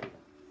and more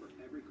for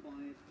every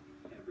client,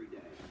 every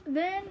day.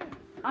 then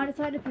I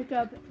decided to pick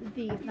up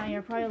these. Now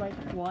you're probably like,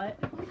 what?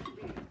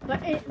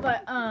 But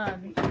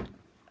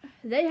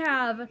they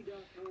have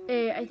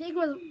a, I think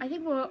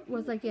it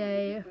was like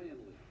a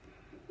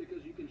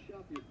Because you can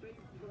shop your favorite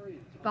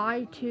brands.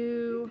 buy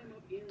 2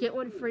 get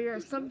 1 free or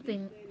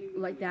something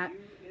like that.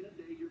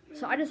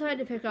 So I decided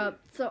to pick up.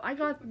 So I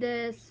got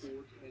this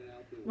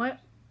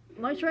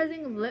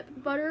moisturizing lip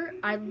butter.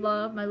 I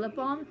love my lip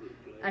balm,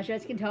 as you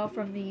guys can tell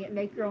from the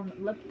Make Your Own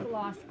Lip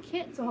Gloss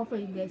kit. So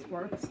hopefully this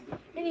works.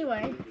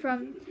 Anyway,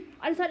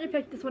 I decided to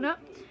pick this one up.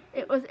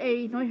 It was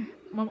a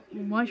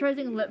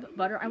moisturizing lip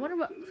butter. I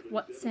wonder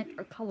what scent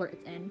or color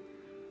it's in.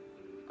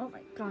 Oh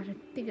my gosh, I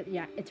think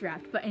yeah, it's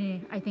wrapped, but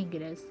I think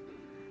it is.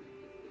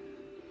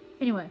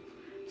 Anyway,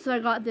 So I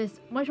got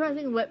this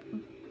moisturizing lip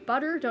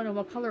butter. Don't know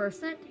what color or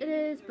scent it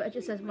is, but it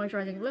just says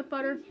moisturizing lip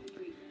butter.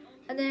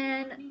 And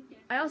then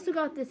I also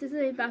got this. This is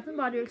a Bath &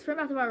 Body Works, from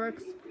Bath & Body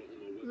Works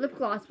lip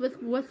gloss with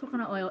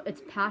coconut oil.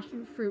 It's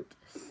passion fruit,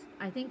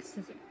 I think,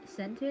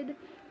 scented,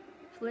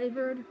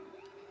 flavored.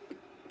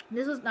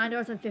 This was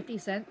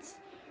 $9.50.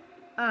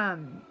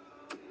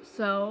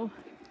 So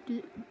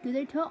do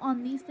they tell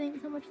on these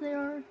things how much they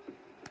are?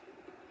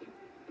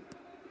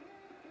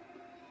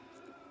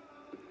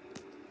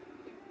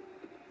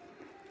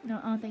 No,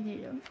 I don't think they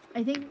do.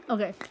 I think,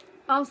 okay.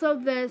 Also,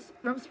 this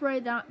room spray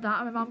that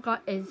my mom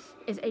got is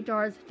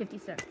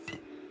 $8.50.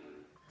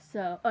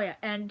 So, oh yeah,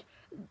 and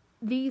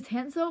these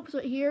hand soaps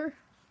right here,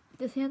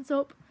 this hand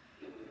soap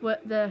with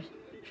the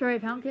strawberry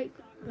pound cake.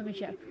 Let me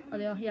check. Are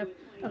they all? Yep.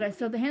 Okay,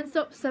 so the hand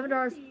soap,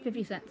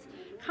 $7.50.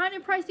 Kind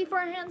of pricey for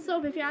a hand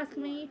soap, if you ask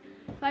me.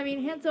 I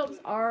mean, hand soaps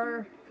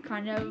are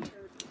kind of,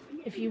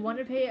 if you want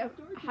to pay a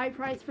high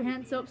price for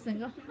hand soaps, then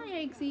go,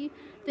 hi, Eggsy,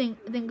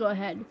 then go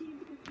ahead.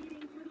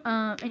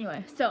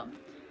 Anyway, so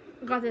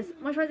I got this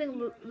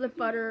moisturizing lip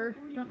butter,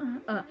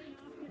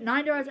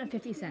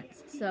 $9.50.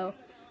 So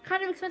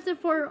kind of expensive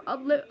for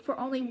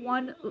only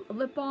one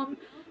lip balm,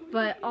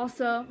 but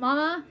also,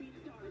 Mama,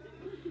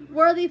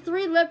 were the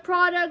 3 lip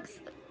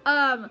products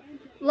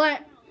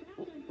like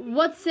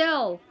what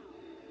sale?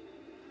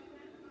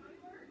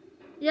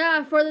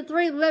 Yeah, for the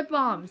 3 lip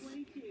balms.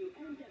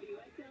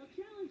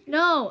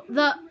 No,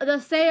 the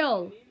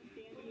sale.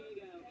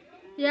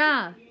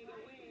 Yeah.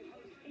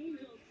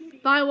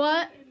 Buy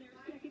what?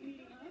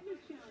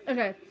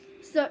 Okay,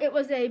 so it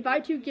was a buy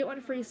 2 get 1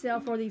 free sale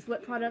for these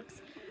lip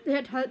products. They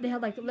had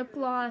like lip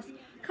gloss,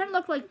 kind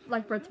of looked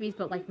like Burt's Bees,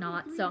 but like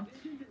not. So,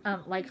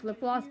 like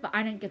lip gloss, but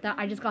I didn't get that.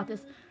 I just got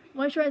this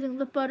moisturizing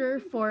lip butter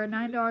for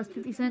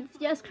 $9.50.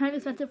 Yes, kind of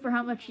expensive for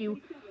how much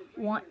you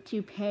want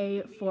to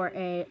pay for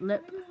a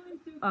lip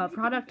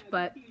product,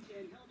 but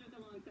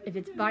if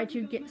it's buy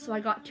 2 get, so I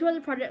got 2 other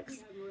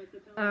products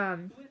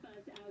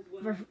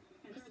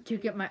to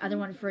get my other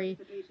one free.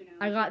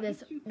 I got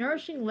this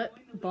nourishing lip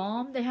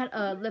balm. They had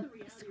a lip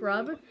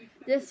scrub.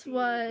 This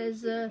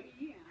was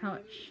how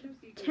much?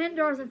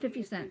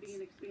 $10.50.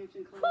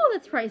 Whew,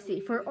 that's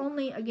pricey for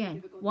only,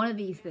 again, one of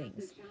these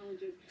things.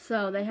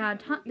 So they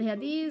had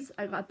these.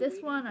 I got this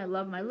one. I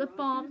love my lip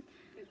balm,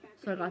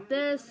 so I got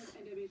this.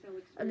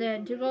 And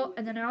then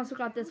I also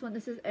got this one.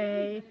 This is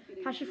a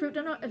passion fruit.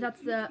 Don't know if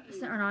that's the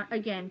scent or not.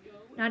 Again,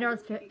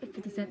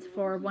 $9.50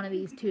 for one of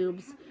these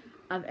tubes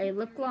of a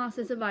lip gloss.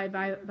 This is by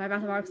Bath &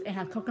 Body Works. It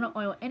has coconut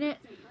oil in it.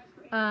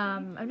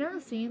 I've never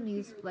seen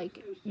these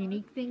like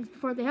unique things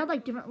before. They had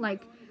like different,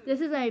 like,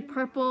 this is a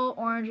purple,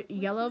 orange,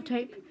 yellow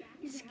type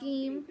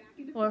scheme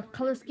or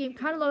color scheme.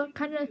 Kind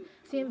of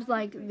seems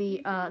like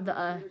the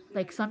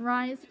like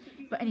sunrise.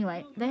 But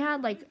anyway, they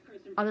had like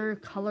other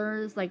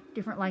colors, like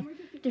different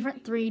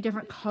 3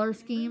 different color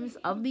schemes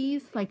of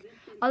these, like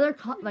other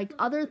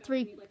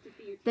 3.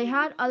 They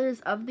had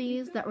others of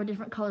these that were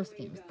different color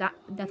schemes. That's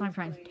what I'm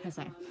trying to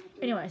say.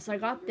 Anyway, so I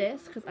got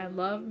this because I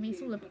love me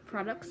some lip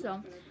products.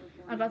 So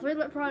I got 3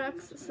 lip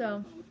products.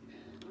 So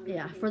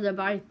yeah, for the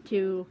buy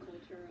 2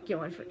 get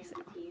 1 free sale.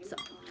 So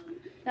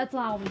that's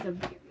always a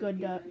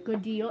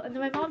good deal. And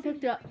then my mom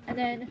picked up, and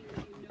then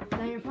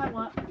now you're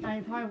probably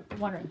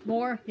wondering,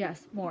 more?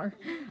 Yes, more.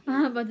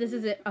 But this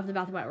is it of the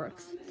Bath & Body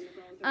Works.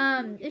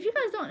 If you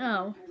guys don't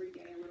know,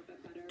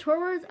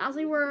 towards, as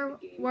we were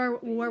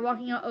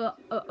walking out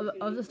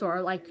of the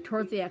store, like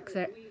towards the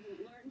exit,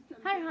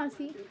 hi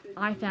Hussy,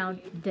 I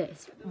found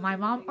this. My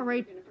mom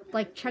already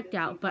like checked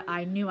out, but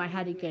I knew I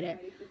had to get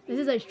it. This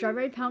is a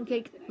strawberry pound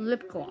cake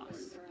lip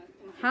gloss.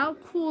 How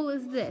cool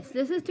is this?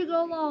 This is to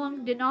go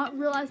along. Did not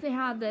realize they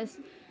had this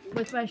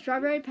with my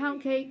strawberry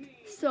pound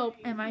cake soap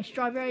and my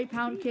strawberry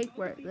pound cake.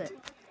 Where is it?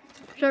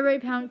 Strawberry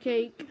pound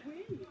cake.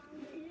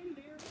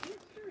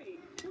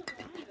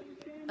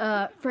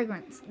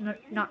 Fragrance,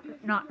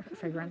 not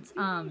fragrance.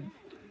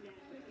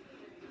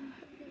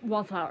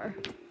 Wallflower.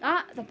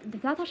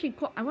 That's actually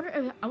cool. I wonder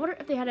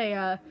if they had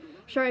a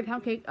strawberry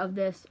pound cake of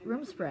this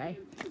room spray.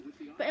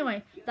 But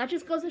anyway, that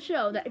just goes to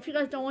show that if you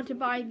guys don't want to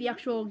buy the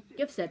actual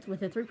gift sets with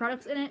the 3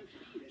 products in it,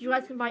 you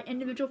guys can buy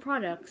individual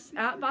products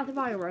at Bath &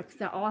 Body Works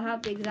that all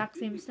have the exact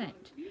same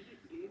scent.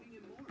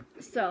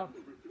 So,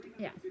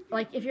 yeah,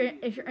 like if you're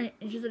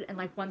interested in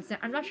like one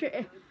scent, I'm not sure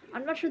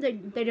they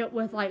do it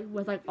with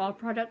like all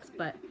products,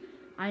 but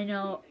I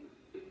know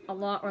a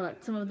lot, or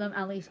like some of them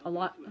at least a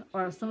lot,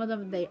 or some of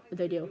them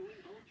they do.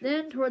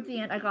 Then towards the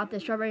end, I got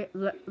this strawberry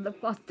lip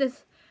gloss.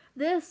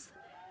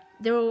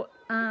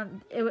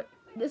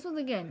 This was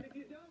again,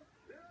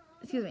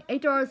 excuse me,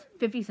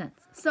 $8.50.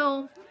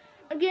 So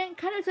again,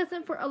 kind of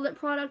expensive for a lip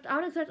product. I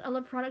would expect a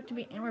lip product to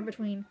be anywhere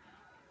between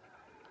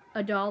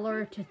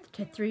 $1 to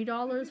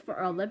 $3 for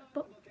a lip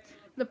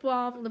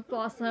balm, lip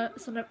gloss,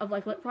 some type of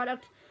like lip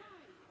product.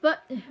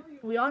 But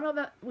we all know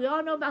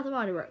Bath &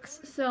 Body Works.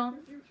 So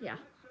yeah,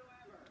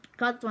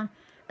 got this one.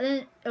 And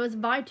then it was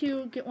buy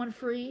 2 get 1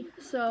 free.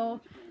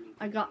 So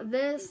I got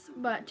this,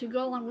 but to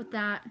go along with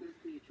that,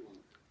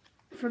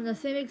 from the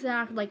same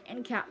exact like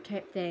end cap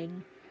type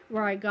thing,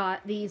 where I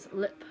got these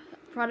lip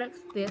products.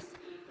 This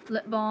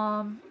lip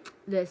balm,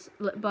 this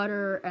lip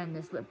butter, and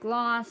this lip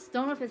gloss.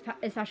 Don't know if it's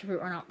passion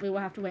fruit or not. We will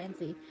have to wait and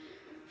see.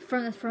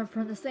 From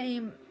the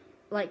same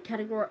like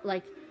category,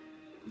 like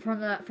from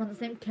the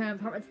same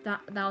compartment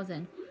that I was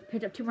in.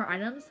 Picked up 2 more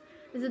items.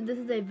 This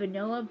is a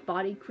vanilla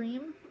body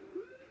cream.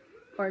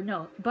 Or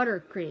no,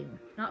 buttercream,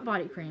 not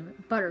body cream,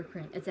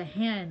 buttercream. It's a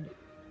hand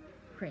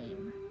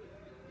cream.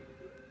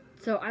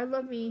 So I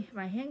love me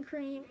my hand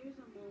cream.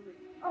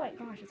 Oh my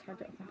gosh, it's hard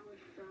to open.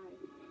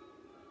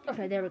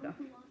 Okay, there we go.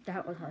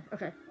 That was hard.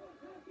 Okay.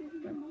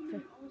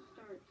 Okay.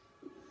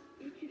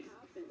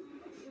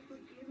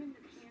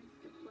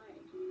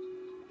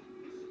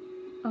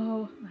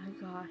 Oh my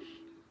gosh.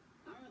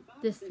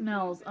 This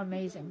smells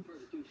amazing.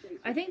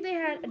 I think they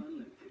had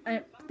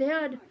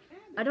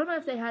I don't know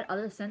if they had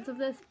other scents of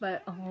this,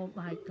 but oh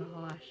my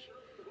gosh.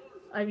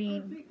 I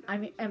mean,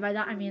 and by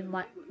that I mean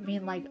like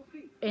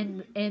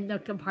in the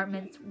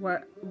compartments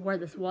where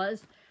this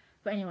was.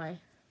 But anyway,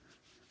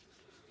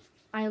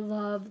 I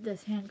love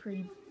this hand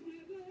cream.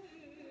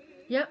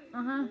 Yep,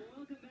 I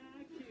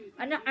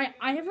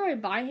never really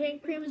buy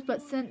hand creams,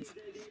 but since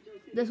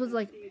this was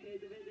like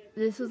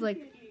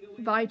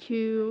buy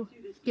 2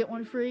 get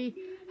 1 free,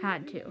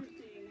 had to.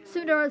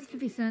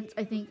 $7.50,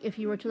 I think, if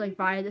you were to like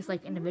buy this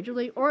like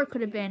individually, or it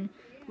could have been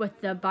with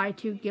the buy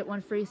 2 get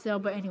 1 free sale.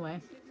 But anyway,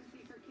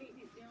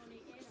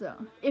 so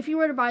if you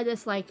were to buy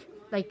this like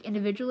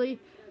individually,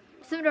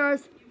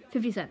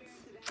 $7.50,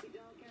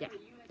 yeah,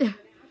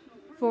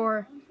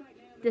 for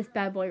this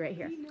bad boy right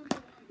here.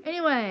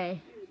 Anyway,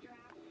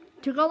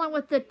 to go along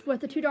with the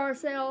 $2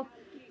 sale,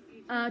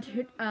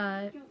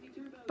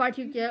 buy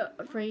 2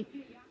 get free,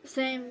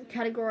 same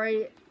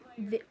category.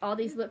 All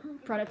these lip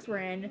products were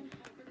in.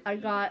 I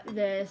got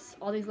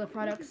all these lip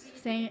products,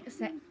 same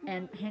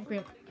and hand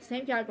cream,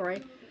 same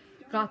category.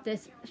 Got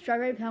this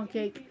strawberry pound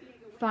cake,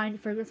 fine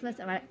fragrance mist,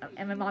 and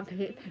my mom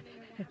picked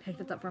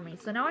this up for me.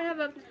 So now I have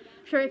a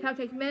strawberry pound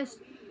cake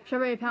mist,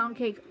 strawberry pound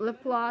cake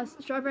lip gloss,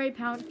 strawberry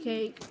pound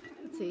cake.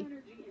 Let's see,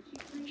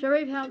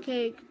 strawberry pound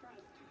cake,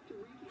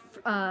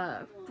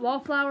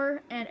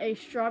 wallflower, and a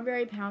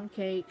strawberry pound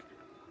cake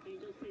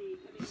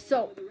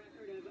soap.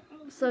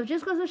 So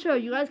just goes to show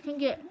you guys can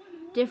get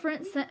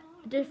different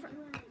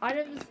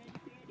items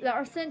that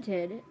are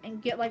scented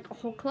and get like a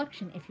whole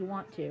collection if you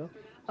want to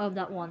of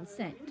that one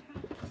scent.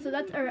 So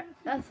that's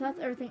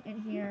everything in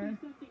here.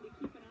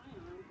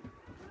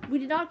 We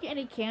did not get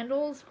any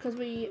candles because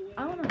I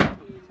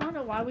don't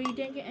know why we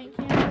didn't get any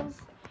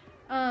candles.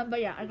 But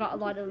yeah, I got a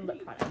lot of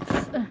lip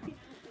products.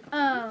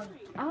 I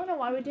don't know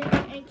why we didn't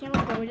get any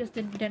candles, but we just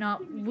did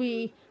not.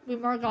 We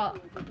more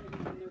got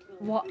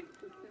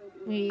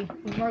we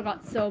more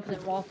got soaps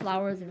and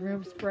wallflowers and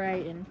room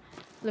spray and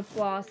lip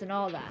gloss and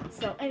all that.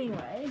 So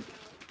anyway,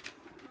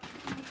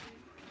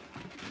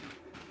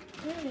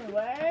 there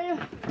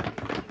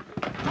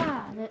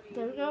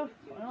we go.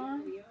 Hold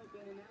on.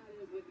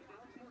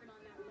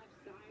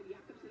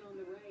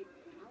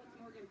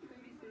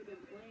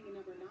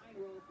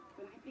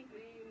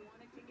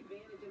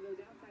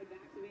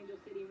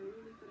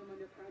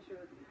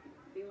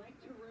 They like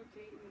to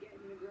rotate and get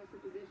in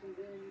aggressive positions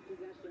in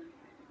possession.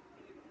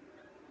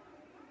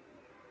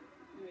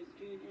 There's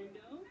June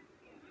Endo.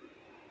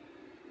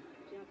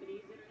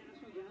 Japanese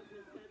international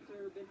Jasmine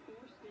Spencer been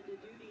forced into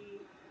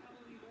duty,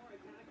 probably more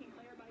attacking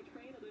player by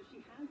trade, although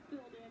she has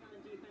filled in on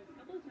defense a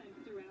couple of times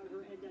throughout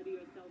her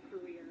NWSL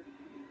career. A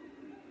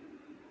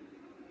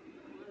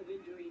lot of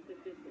injuries that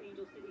this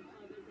Angel City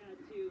club has had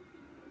to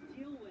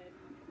deal with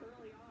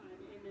early on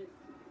in this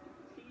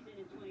season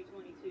in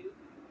 2022.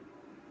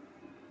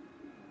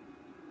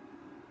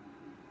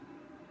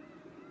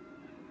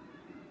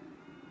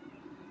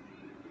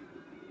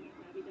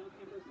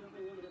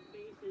 One of the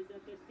faces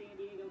of the San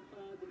Diego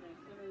club in the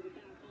center of the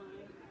back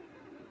line.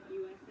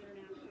 U.S.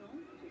 International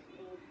just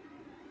called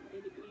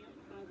into camp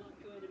by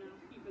Vlatko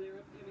Andonovski for their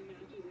upcoming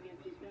matches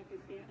against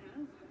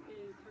Uzbekistan, as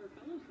is her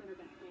fellow center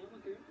back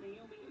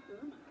Naomi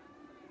Irma.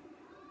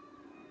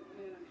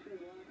 And I'm sure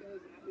Vlatko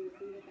is happy to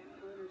see that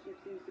partnership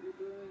seems to be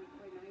brewing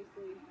quite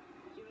nicely.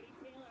 Jody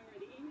Taylor,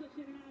 the English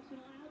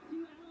international, out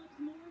to Alex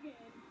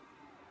Morgan.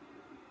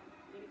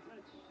 And a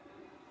touch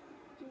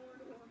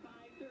toward or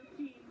by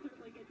 13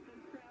 certainly gets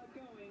this crowd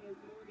going, as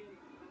Morgan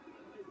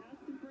has had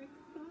some bright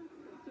spots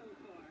so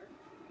far,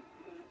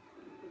 but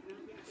has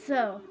not yet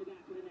So the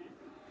back of the net.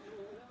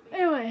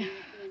 anyway,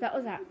 that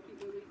was that.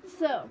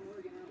 So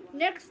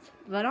next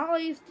but not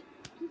least,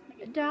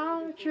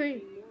 Dollar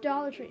Tree.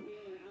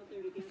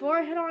 Before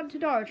I head on to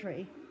Dollar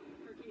Tree,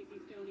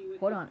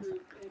 hold on a sec.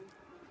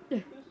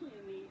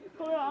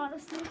 Hold on a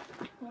sec.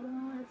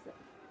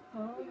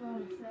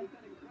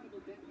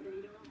 Incredible depth, and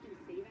you don't often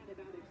say that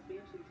about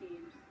expansion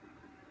teams.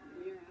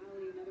 Leah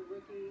Alley, another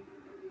rookie.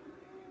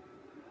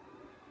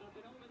 Up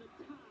and over the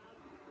top.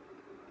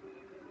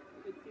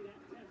 Could see that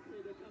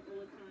tested a couple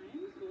of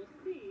times. We'll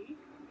see.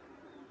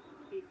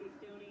 Casey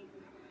Stoney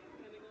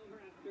coming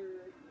over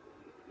after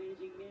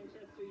managing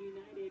Manchester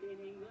United in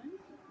England.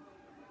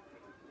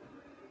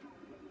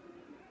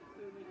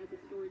 Certainly has a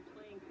storied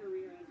playing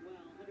career as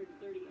well.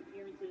 130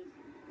 appearances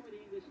for the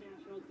English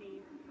national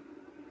team.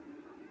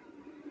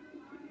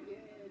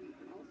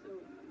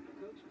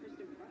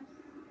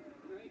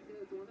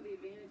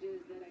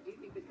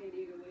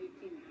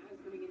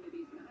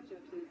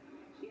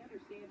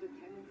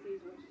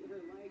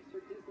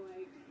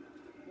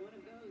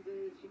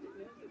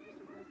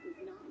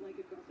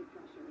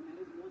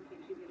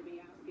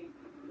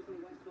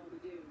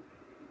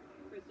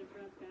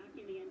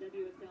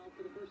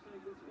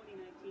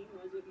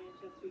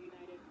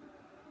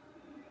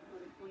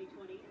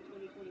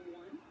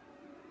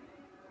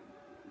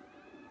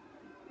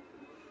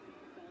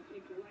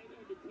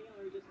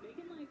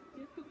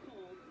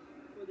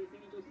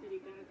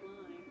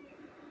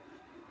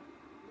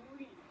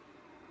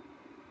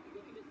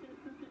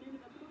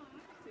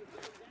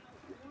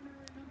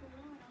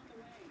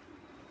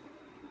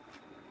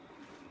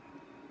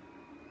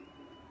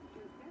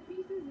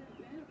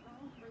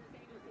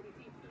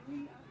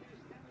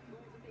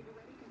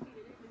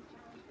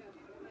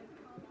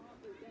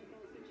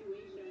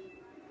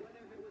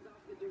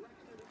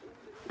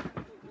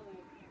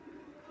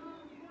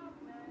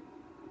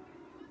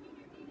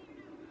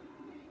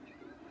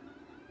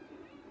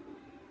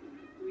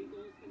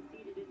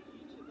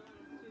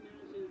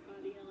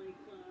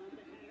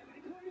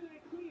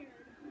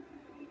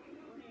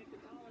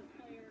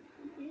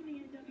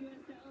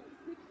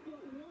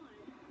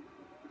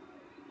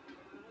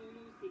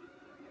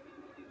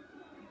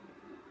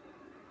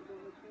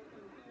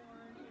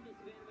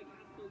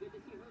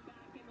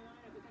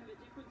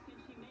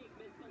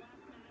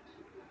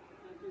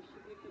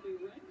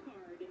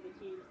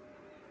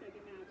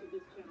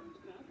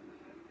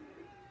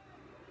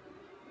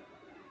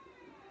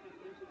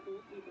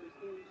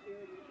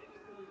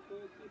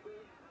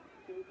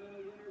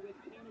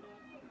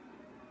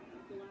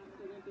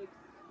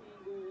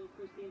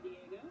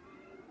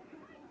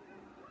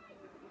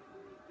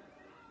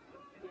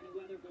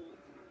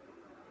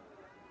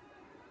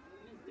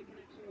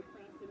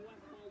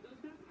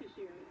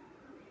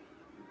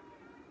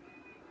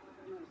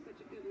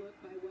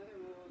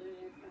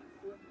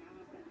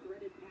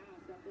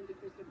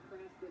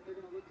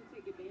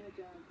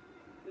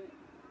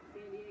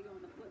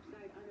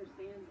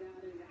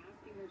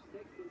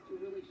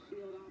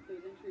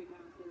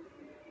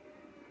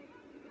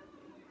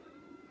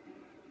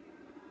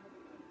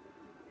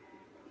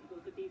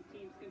 these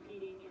teams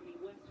competing in the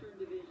Western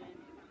Division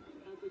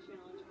of the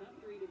Challenge Cup,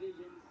 3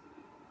 divisions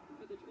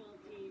for the 12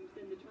 teams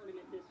in the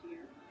tournament this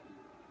year.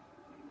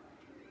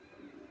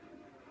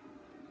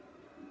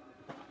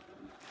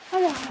 Oh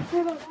yeah,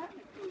 sorry about that.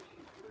 Coach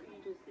for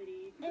Angel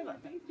City. Anyway,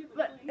 Face different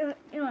but players.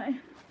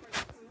 anyway,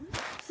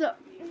 Frank so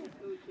Kuhn, head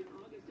coach in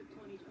August of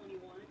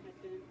 2021,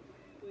 had been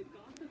with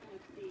Gotham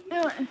FC.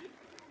 anyway,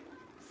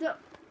 so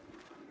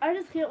I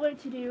just can't wait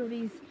to do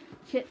these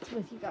kits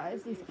with you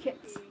guys. These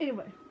kits.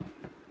 Anyway,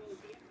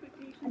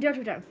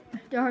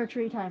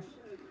 Dartry time.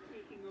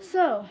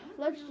 So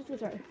let's just get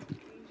started.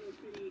 Angel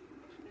City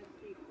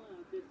FC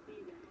club this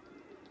season.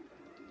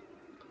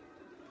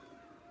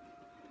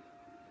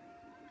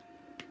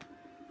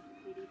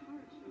 Katie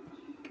Partridge,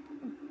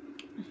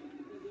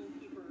 the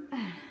goalkeeper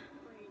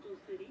for Angel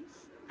City.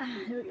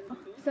 Here we go.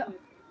 So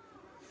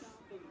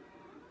Southam,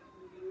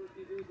 the New York,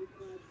 New Jersey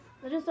club.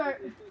 let's just start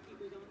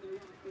Goalkeepers on their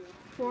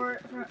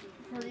roster.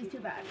 for these 2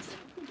 bags.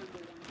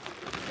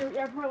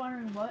 You're probably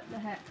wondering what the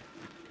heck,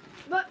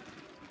 but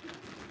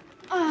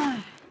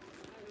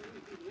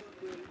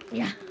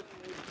yeah,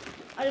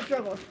 I just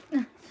struggled.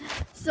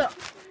 So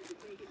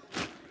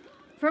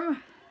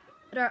from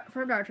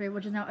Dartry,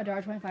 which is now a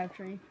 $1.25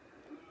 tree,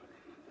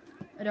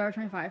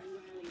 $1.25.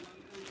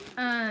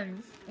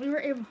 We were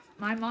able.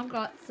 My mom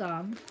got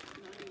some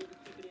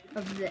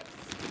of this.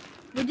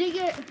 We did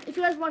get. If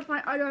you guys watched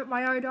my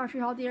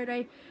Dartry haul the other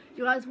day,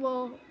 you guys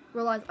will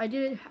realize I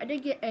did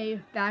get a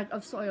bag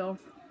of soil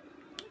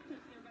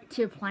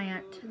to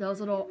plant those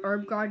little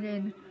herb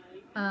garden,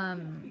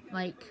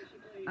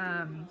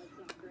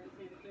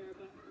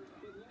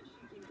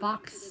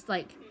 boxed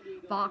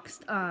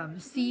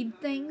seed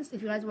things.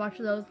 If you guys watch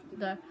those,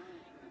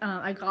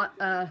 I got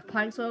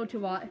plant soil to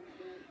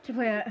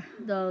plant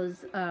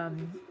those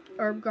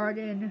herb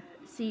garden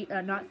seed,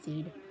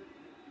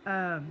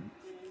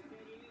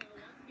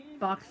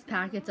 boxed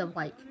packets of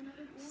like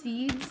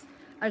seeds.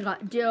 I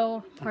got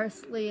dill,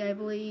 parsley, I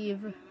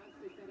believe,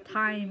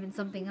 thyme, and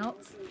something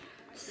else.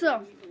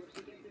 So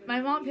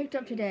my mom picked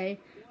up today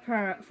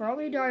for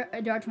only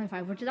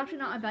 $1.25, which is actually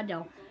not a bad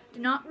deal.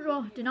 Did not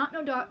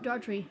know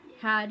Dartry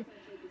had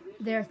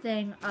their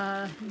thing,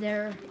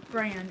 their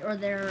brand,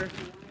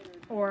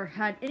 or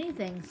had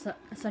anything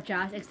such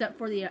as, except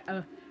for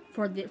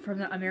from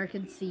the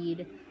American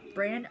Seed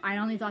brand. I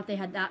only thought they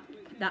had that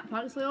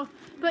product soil,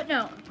 but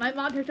no. My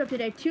mom picked up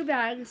today 2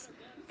 bags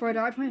for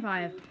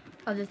 $1.25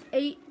 of this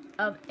 8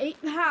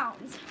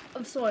 pounds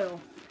of soil,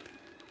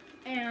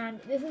 and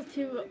this is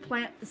to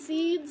plant the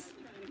seeds,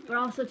 but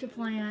also to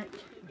plant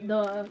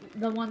the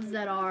ones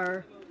that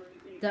are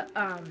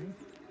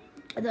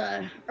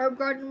the herb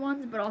garden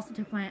ones, but also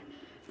to plant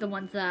the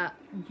ones that,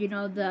 you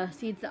know, the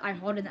seeds that I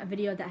hauled in that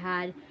video that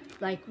had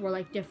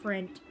were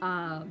different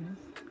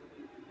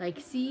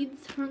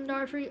seeds from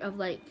Dartry of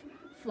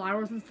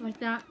flowers and stuff like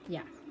that.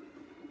 Yeah.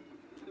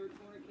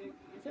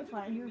 Is it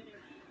flat in here?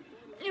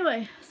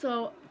 Anyway,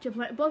 so to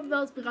plant both of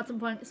those, we got some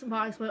product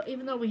soil.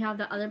 Even though we have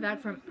that other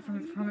bag from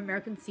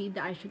American Seed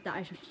that I showed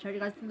you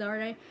guys the other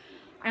day,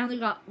 I only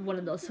got one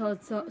of those. So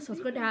it's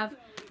good to have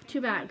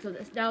 2 bags of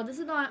this. Now this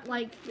is not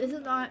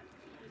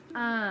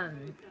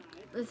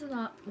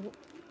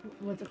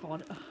what's it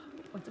called?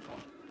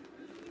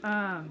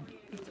 I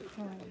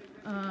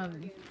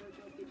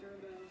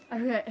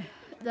forget,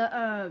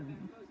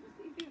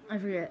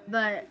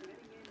 but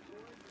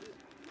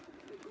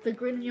the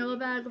green and yellow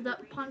bag of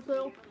that pond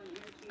soil.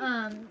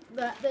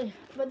 But this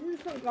is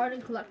from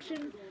Garden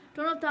Collection.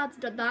 Don't know if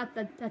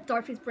that's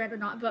Dartry's brand or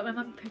not, but my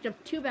mom picked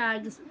up 2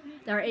 bags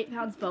that are 8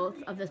 pounds both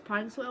of this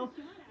pine soil.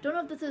 Don't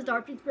know if this is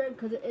Dartry's brand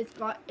because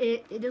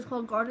it is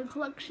called Garden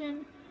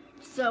Collection.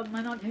 So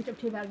my mom picked up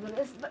 2 bags of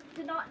this, but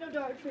did not know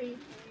Dartry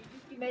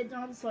made their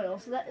own soil.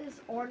 So that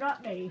is, or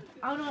not made.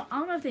 I don't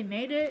know if they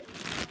made it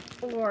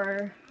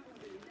or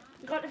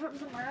got it from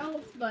somewhere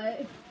else,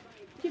 but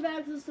 2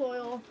 bags of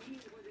soil.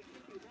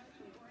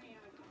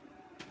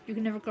 You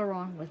can never go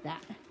wrong with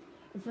that.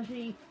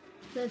 Especially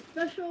the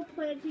special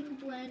planting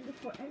blend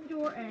for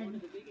indoor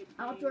and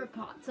outdoor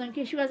pots. So in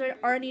case you guys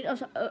are in need of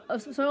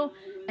some soil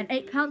and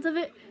 8 pounds of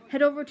it,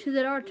 head over to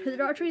the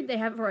Dartry. They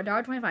have it for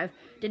 $1.25.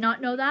 Did not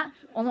know that.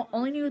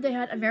 Only knew they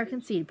had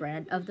American Seed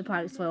brand of the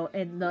product soil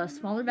in the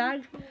smaller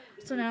bag.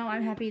 So now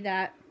I'm happy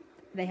that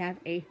they have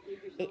a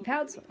 8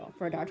 pound soil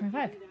for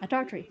 $1.25 at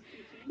Dartry.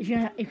 If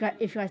you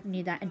guys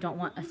need that and don't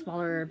want a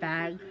smaller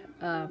bag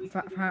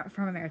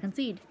from American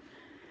Seed.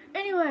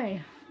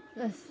 Anyway,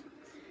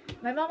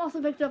 my mom also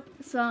picked up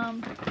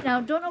some. Now,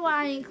 don't know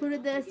why I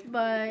included this,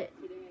 but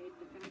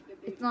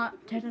it's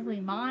not technically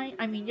mine.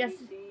 I mean, yes,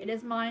 it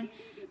is mine,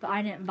 but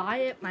I didn't buy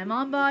it. My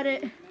mom bought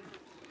it.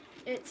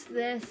 It's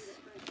this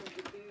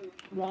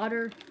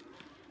water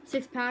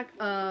 6-pack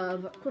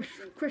of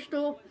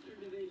Crystal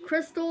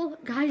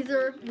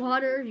Geyser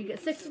water. You get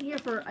 6 in here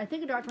for, I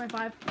think,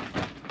 $1.25.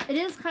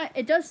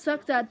 It does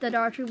suck that the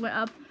Dartry went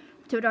up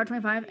to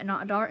 $1.25 and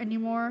not $1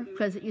 anymore,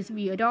 because it used to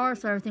be $1,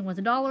 so everything was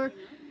 $1.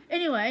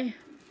 Anyway,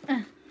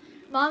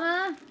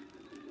 Mama,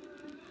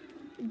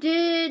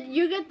 did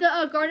you get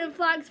the garden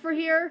flags for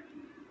here?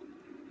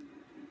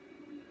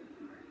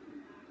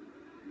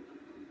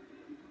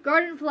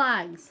 Garden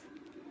flags.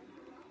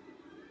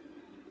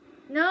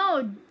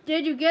 No,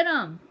 did you get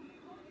them?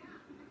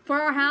 For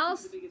our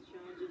house? Biggest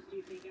challenges do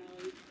you think,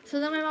 Allie, So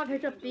then my mom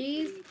picked up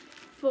these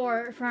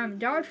from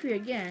Dollar Tree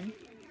again.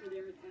 to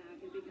their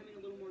attack and becoming a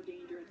little more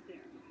dangerous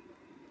there?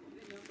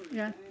 The numbers,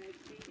 Yeah. I've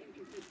seen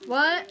inconsistency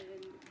What?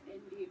 and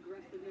the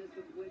aggressiveness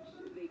with which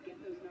they get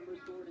those numbers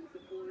forward and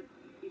support.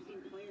 You've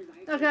seen players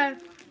Okay.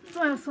 So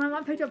my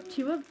mom picked up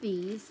 2 of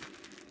these.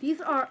 These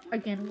are,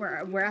 again,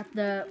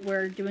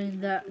 we're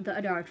doing the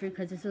Dollar Tree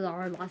because this is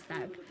our last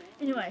bag.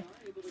 Anyway,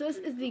 so this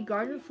is the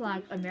Garden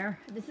Flag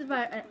This is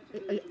by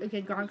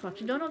again Garden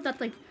Collection. Don't know if that's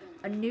like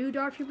a new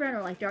Dollar Tree brand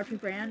or like Dollar Tree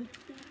brand,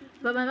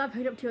 but my mom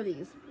picked up 2 of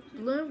these.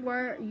 Bloom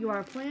Where You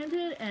Are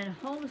Planted and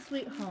Home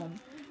Sweet Home.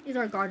 These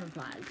are garden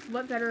flags.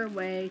 What better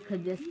way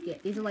could this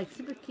get? These are like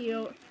super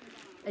cute,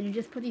 and you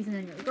just put these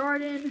in your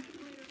garden.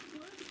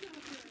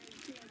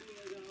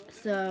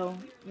 So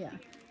yeah.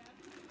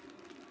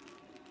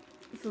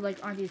 So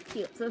like, aren't these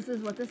cute? So this is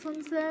what this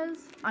one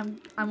says. I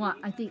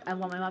think I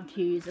want my mom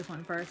to use this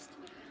one first,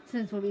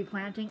 since we'll be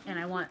planting, and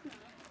I want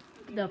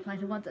the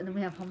planted ones. And then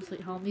we have Home Sweet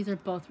Home. These are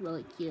both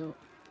really cute.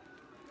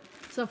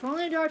 So for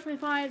only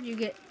 $1.25, you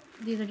get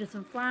these are just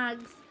some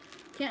flags.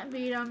 Can't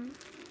beat them.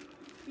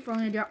 For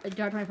only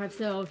 $1.25.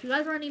 So if you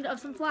guys are in need of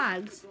some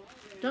flags,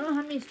 don't know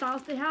how many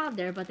styles they have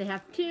there, but they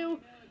have 2.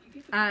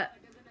 Or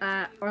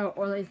at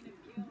least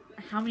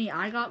how many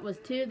I got was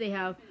 2. They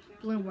have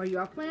Bloom Where You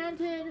Are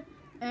Planted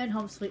and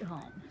Home Sweet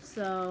Home.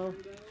 So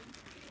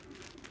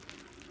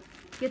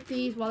get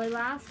these while they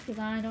last, because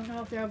I don't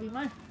know if there'll be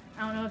much.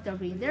 I don't know if they'll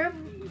be there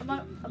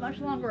much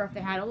longer, if they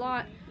had a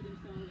lot,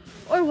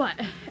 or what.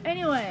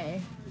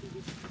 Anyway,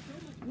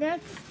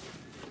 next,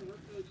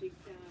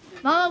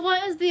 Mama,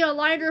 what is the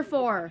lighter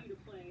for?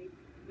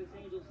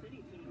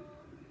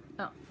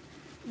 Oh,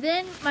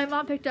 then my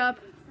mom picked up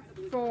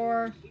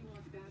for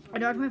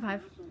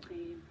 $1.25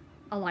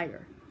 a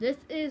lighter. This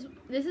is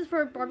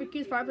for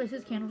barbecues,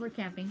 fireplaces, candles, or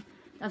camping.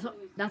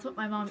 That's what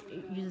my mom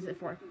uses it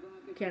for,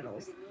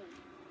 candles.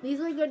 These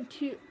are good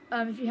to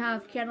if you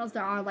have candles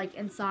that are like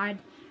inside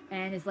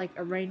and it's like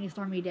a rainy,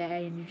 stormy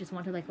day and you just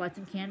want to like light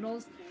some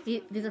candles.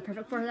 These are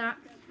perfect for that.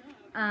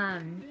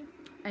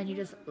 And you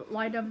just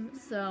light them.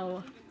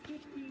 So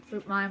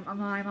my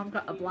mom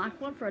got a black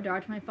one for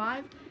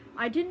 $1.25.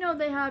 I didn't know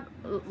they had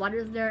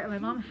lighters there, and my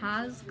mom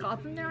has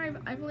got them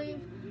there, I believe.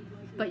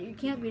 But you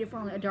can't beat it for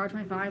only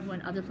 $1.25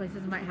 when other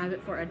places might have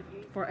it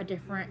for a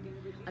different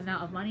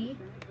amount of money.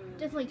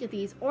 Definitely get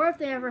these, or if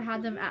they ever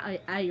had them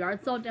at a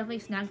yard sale, definitely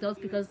snag those,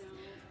 because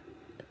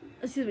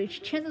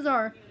chances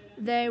are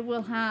they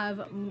will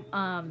have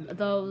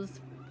those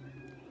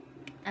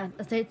at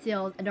estate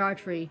sales and Dollar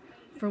Tree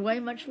for way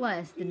much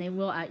less than they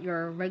will at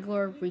your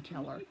regular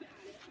retailer,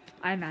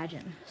 I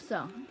imagine.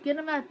 So get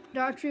them at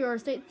Dollar Tree or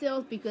estate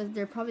sales, because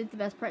they're probably the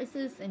best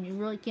prices and you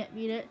really can't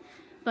beat it.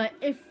 But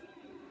if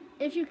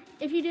you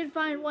did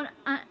find one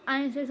at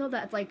an estate sale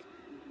that's like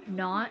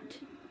not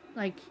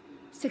like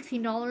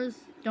 $16,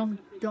 don't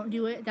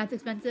do it. That's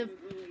expensive.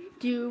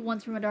 Do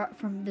ones from the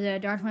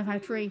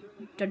 $1.25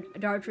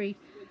 Dollar Tree,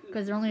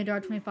 because they're only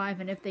 $1.25,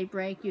 and if they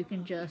break, you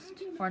can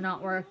just, or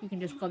not work, you can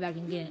just go back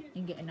and get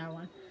another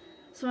one.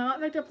 So my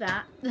mom picked up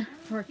that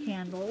for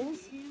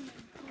candles,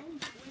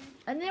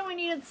 and then we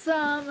needed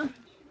some.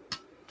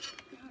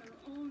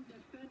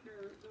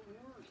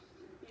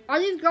 Are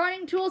these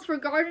gardening tools for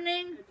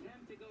gardening?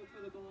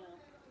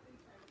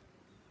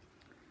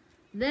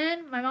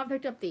 Then my mom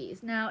picked up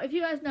these. Now, if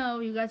you guys know,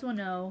 you guys will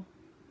know,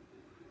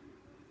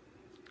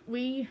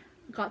 we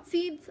got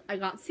seeds. I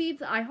got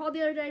seeds I hauled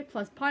the other day,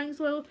 plus potting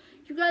soil.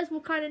 You guys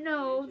will kind of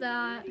know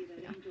that,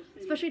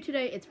 especially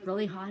today, it's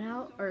really hot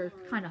out, or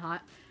kind of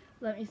hot.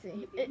 Let me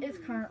see. It is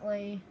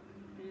currently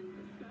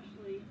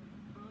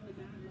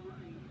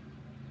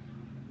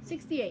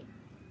 68.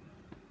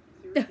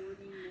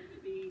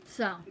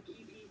 So,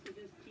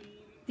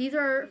 these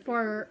are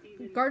for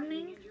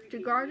gardening, to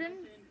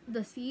garden.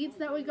 The seeds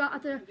that we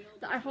got that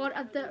I hauled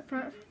at the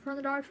from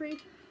the Dollar Tree,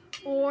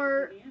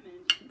 or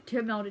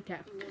to metal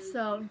detect.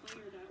 So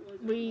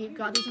we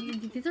got these.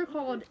 These are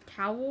called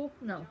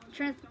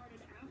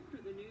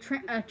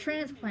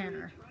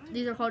transplanter.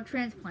 These are called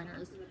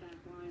transplanters.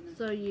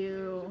 So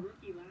you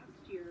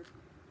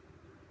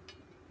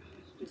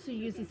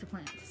use these to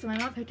plant. So my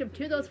mom picked up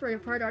 2 of those for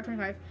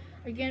 $1.25.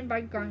 Again, by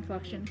Garden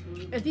Collection.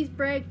 If these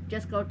break,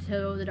 just go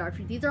to the Dollar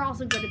Tree. These are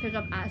also good to pick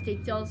up at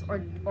estate sales or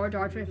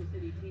Dollar Tree,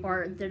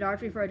 or the Dollar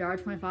Tree for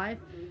 $1.25,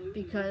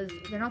 because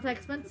they're not that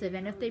expensive.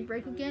 And if they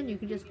break again, you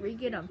can just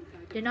re-get them.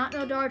 Did not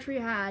know Dollar Tree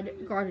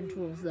had garden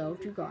tools though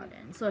to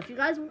garden. So if you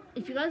guys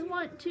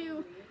want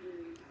to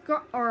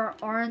or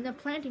are in the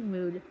planting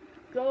mood,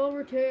 go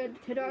over to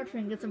Dollar Tree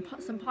and get some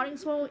potting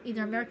soil,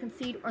 either American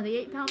Seed or the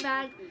 8-pound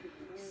bag,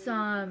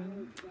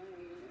 some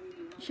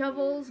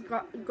shovels,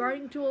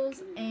 gardening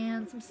tools,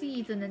 and some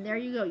seeds, and then there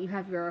you go. You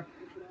have your,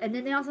 and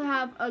then they also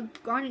have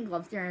gardening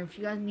gloves there if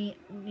you guys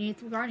need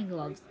some gardening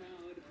gloves,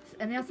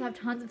 and they also have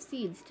tons of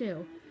seeds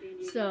too.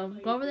 So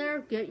go over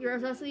there, get your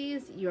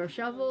accessories, your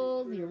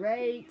shovels, your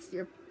rakes,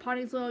 your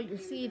potting soil, your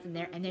seeds, and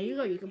there you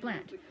go. You can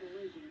plant.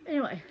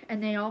 Anyway,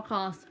 and they all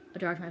cost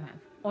 $1.25.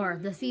 Or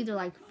the seeds are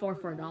like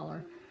 $4 for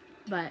 $1.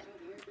 But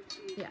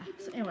yeah,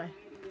 so anyway,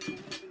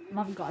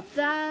 Mom got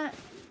that.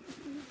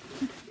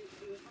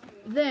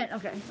 Then,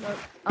 okay, so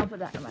I'll put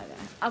that in my bag.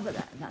 I'll put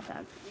that in that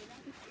bag.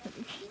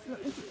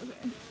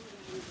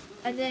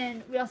 And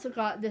then we also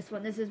got this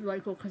one. This is really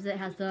cool because it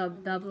has the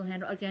blue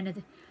handle.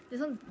 Again,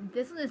 this one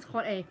is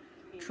called a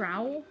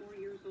trowel.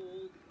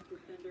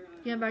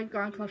 Yeah, by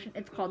Garden Collection.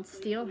 It's called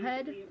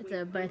Steelhead.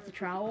 But it's a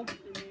trowel.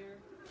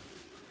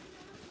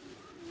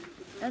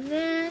 And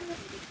then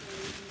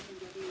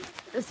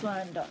this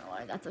one, don't know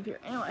why that's up here.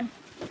 Anyway,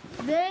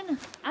 then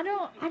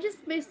I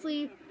just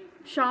basically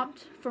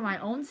shopped for my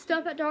own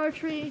stuff at Dollar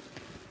Tree.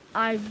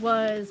 I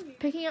was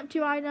picking up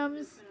 2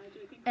 items,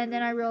 and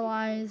then I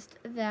realized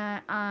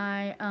that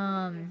I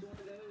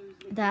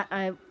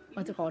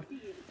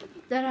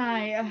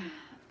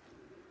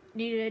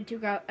needed to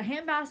grab a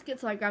handbasket,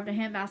 so I grabbed a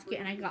handbasket,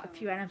 and I got a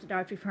few items at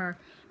Dollar Tree for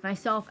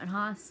myself and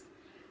Haas.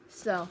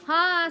 So,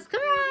 Haas,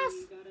 come here, Haas!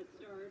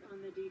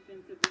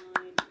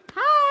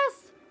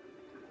 Haas!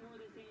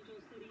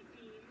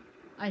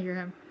 I hear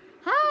him.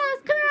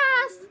 Haas, come here,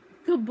 Haas!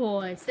 Good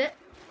boy, sit.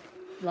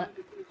 Look.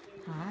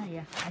 Ah,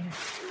 yeah, I hear.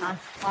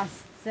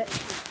 Haas, sit.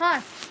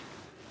 Haas!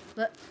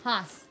 Look,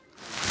 Haas,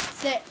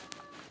 sit.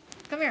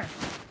 Come here.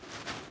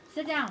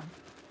 Sit down.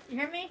 You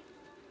hear me?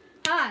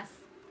 Haas!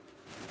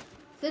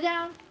 Sit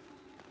down.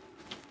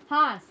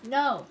 Haas,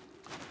 no.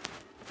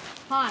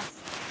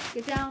 Haas,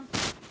 get down.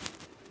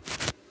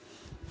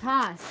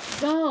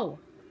 Haas, go.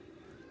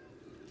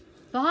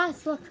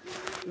 Haas, look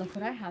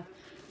what I have.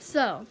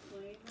 So,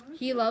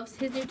 he loves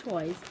his new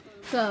toys.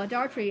 So,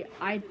 Dollar Tree,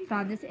 I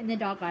found this in the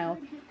dog aisle.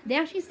 They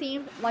actually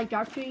seemed like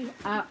Dollar Tree,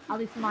 at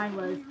least mine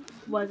was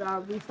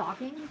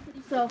restocking.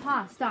 So,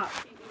 Haas, stop.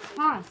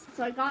 Haas,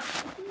 so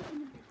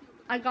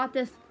I got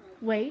this.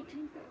 Wait,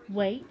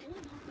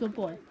 good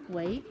boy.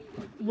 Wait,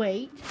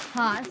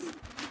 Haas,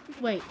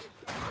 wait,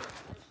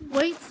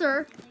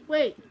 sir,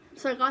 wait.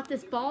 So I got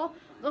this ball.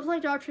 Looks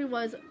like Dollar Tree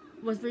was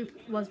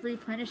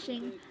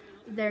replenishing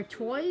their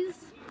toys.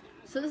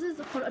 So this is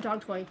a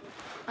dog toy.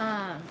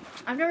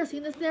 I've never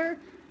seen this there.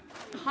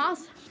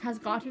 Haas has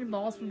gotten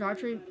balls from Dollar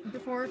Tree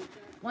before.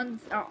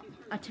 One's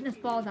a tennis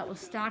ball that was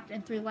stacked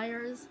in 3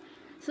 layers.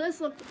 So this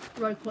looks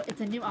really cool.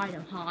 It's a new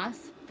item.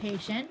 Haas,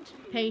 patient.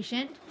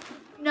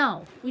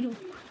 No, we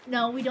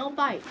don't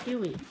bite, do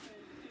we?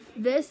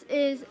 This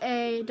is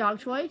a dog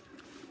toy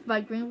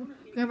by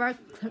Greenbrier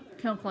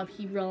Kennel Club.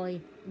 He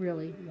really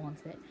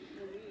wants it.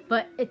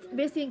 But it's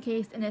basically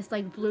encased in this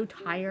like blue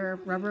tire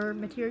rubber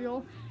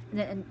material,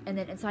 and then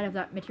inside of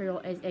that material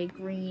is a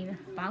green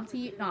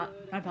bouncy, not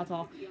bounce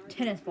ball,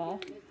 tennis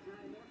ball.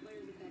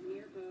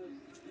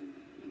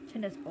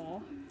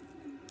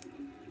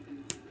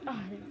 Oh,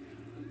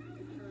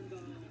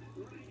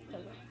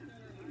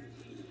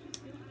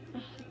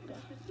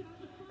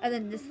 and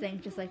then this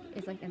thing just like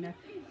is like in there.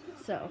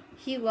 So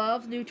he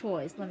loves new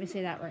toys. Let me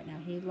say that right now.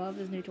 He loves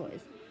his new toys.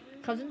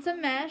 Comes in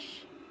some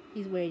mesh.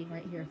 He's waiting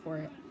right here for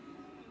it.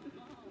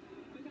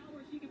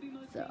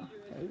 So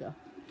there you go.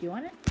 Do you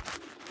want it?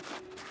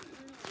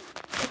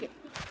 Okay.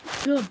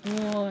 Good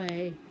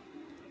boy.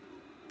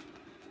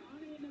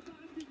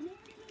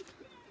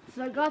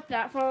 So I got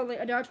that for like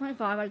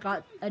 $1.25. I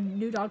got a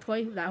new dog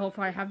toy that I'll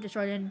probably have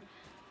destroyed in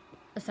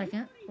a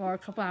second or a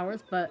couple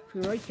hours, but who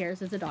really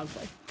cares? It's a dog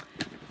toy.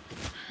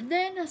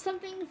 Then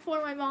something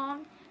for my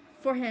mom,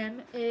 for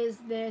him, is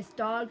this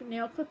dog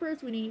nail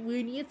clippers. We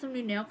need some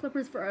new nail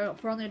clippers for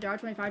only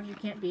 $1.25. You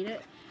can't beat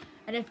it.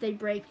 And if they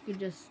break, you can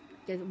just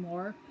get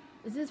more.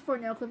 This is for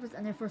nail clippers,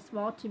 and they're for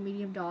small to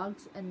medium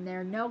dogs, and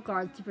they're nail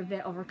guards to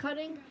prevent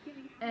overcutting,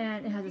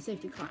 and it has a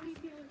safety class.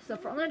 So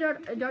for only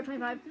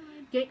 $1.25,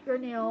 get your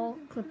nail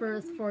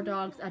clippers for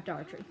dogs at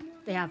Dollar Tree.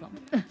 They have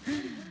them.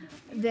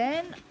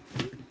 Then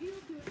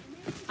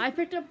I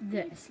picked up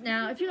this.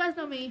 Now, if you guys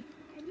know me,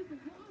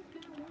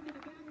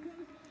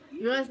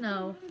 you guys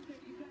know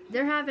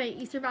they have a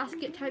Easter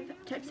basket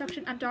type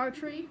section at Dollar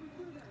Tree.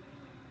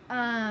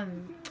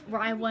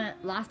 Where I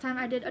went last time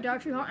I did a Dollar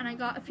Tree haul, and I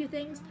got a few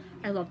things.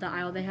 I love that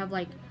aisle. They have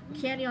like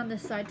candy on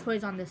this side,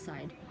 toys on this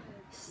side.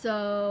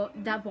 So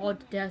that ball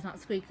does not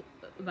squeak,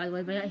 by the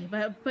way,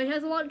 but it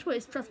has a lot of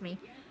toys. Trust me,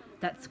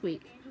 that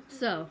squeak.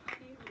 So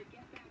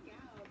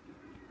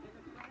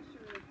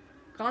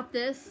got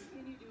this.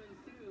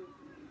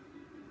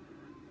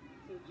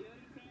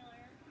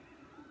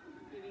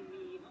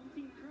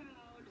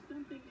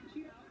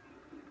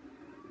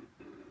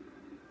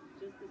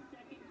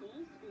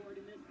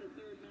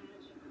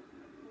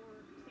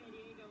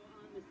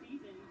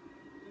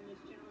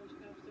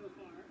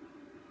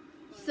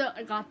 So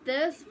I got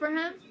this for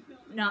him.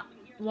 Not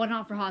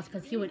for Haas,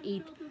 because he would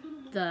eat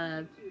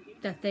the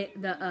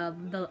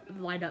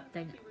light up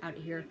thing out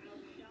of here.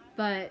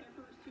 But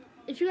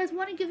if you guys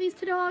want to give these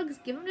to dogs,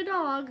 give them to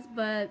dogs.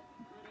 But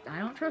I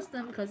don't trust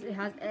them because it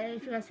has a,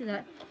 if you guys see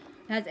that,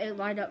 it has a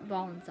light up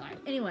ball inside.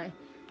 Anyway,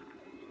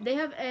 they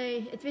have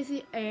it's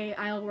basically a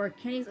aisle where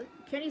candy's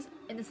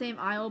in the same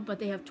aisle, but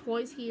they have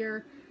toys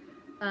here.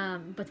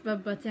 But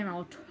same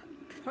aisle,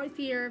 toys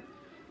here.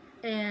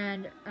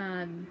 and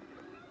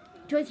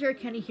Toys here,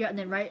 Candy here, and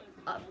then right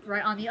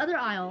on the other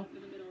aisle,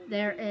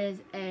 there is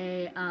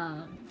a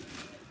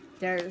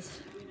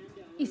there's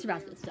Easter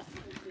basket stuff.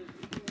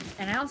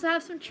 And I also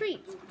have some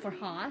treats for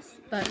Haas,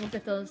 but we'll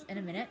get those in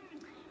a minute.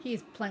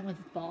 He's playing with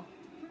his ball.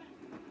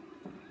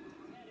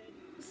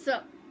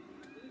 So,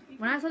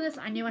 when I saw this,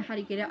 I knew I had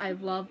to get it. I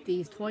love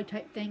these toy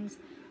type things.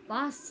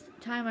 Last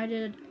time I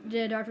did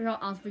a Dr. Hill,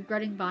 I was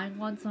regretting buying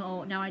one,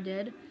 so now I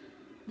did.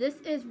 This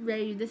is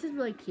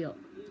really cute.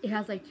 It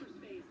has like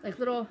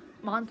little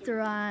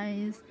monster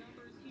eyes,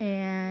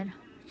 and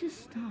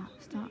just stop.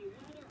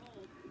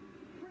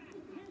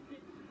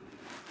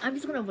 I'm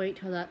just gonna wait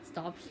till that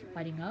stops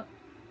lighting up,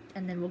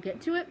 and then we'll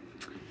get to it.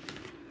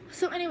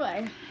 So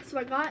anyway, so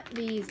I got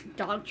these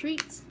dog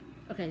treats.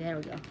 Okay, there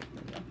we go.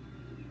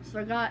 So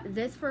I got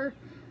this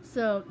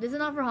so this is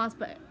not for Haas,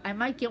 but I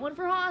might get one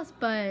for Haas,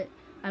 but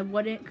I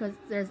wouldn't because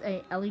there's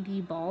a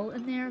LED ball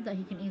in there that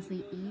he can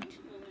easily eat,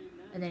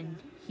 and then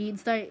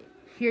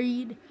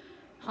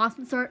Haas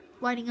would start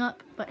lighting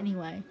up. But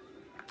anyway,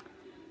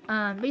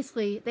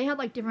 basically they had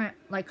like different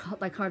like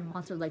colored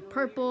monsters, like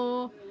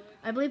purple.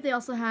 I believe they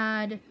also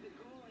had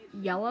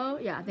yellow.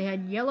 Yeah, they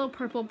had yellow,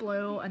 purple,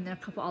 blue, and then a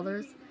couple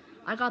others.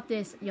 I got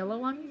this yellow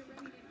one,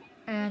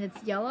 and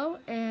it's yellow,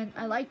 and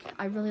I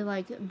really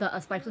like the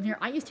spikes in here.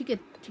 I used to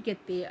get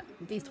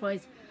these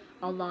toys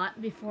a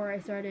lot before I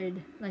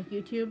started like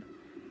YouTube.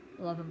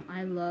 Love them.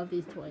 I love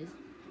these toys.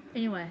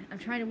 Anyway, I'm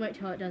trying to wait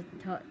till it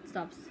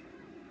stops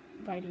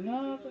biting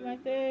up in my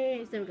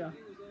face. There we go.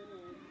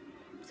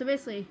 So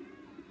basically,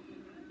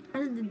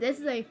 this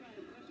is a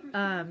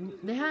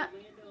they have.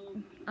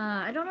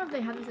 I don't know if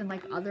they have these in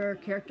like other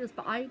characters,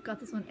 but I got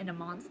this one in a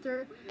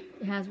monster.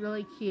 It has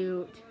really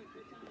cute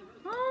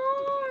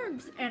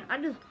arms, and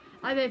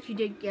I bet if you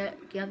did get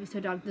these to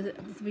a dog, this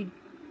would be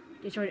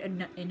destroyed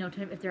in no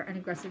time if they're an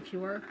aggressive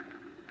chewer,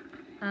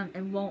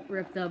 and won't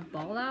rip the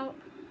ball out.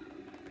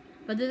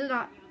 But this is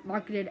not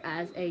marketed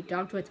as a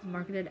dog toy; it's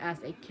marketed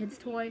as a kid's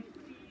toy.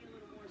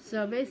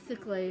 So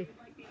basically,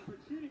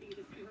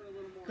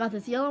 got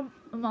this yellow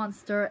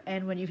monster,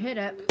 and when you hit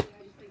it,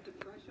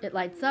 it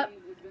lights up.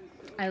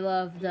 I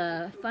love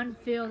the fun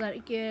feel that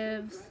it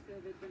gives.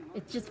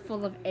 It's just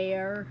full of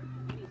air.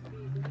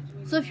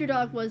 So if your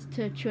dog was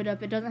to chew it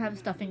up, it doesn't have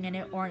stuffing in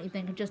it or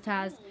anything. It just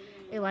has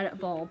a light up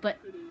ball. But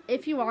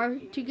if you are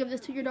to give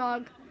this to your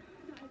dog,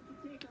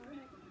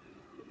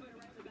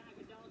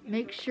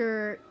 make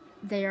sure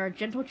they are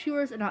gentle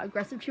chewers and not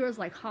aggressive chewers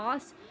like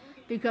Haas,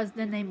 because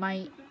then they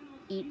might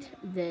eat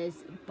this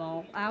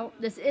ball out.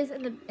 This is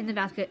in the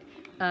basket,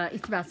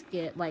 Easter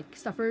basket like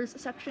stuffers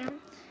section.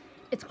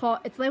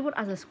 It's labeled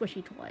as a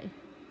squishy toy,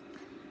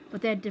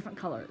 but they have different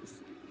colors.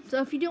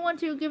 So if you do want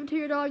to give it to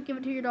your dog, give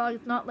it to your dog.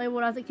 It's not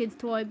labeled as a kid's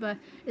toy, but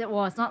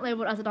it's not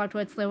labeled as a dog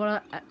toy. It's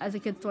labeled as a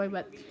kid's toy,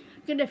 but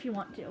get it if you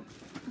want to.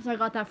 So I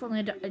got that for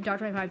only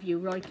 $1.25. You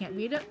really can't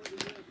beat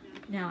it.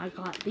 Now I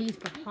got these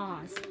for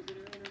Haas.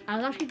 I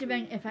was actually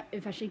debating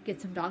if I should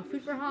get some dog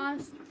food for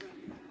Haas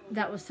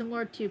that was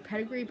similar to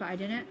Pedigree, but I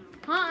didn't.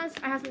 Haas,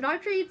 I have some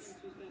dog treats.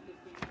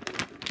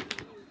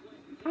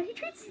 Doggy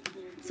treats?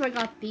 So I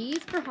got these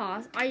for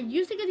Haas. I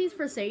used to get these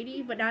for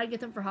Sadie, but now I get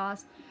them for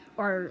Haas.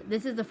 Or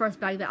this is the first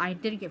bag that I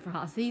didn't get for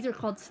Haas. These are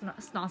called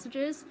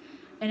sausages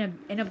in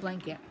a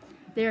blanket.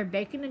 They are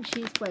bacon and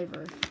cheese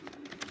flavored.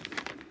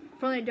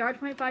 For only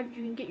 $1.25,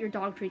 you can get your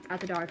dog treats at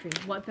the Dollar Tree.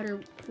 What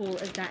better tool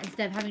is that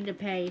instead of having to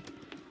pay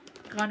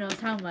God knows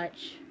how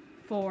much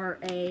for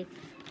a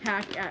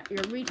pack at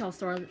your retail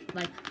store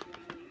like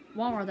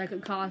Walmart that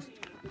could cost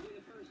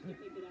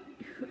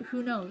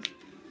who knows.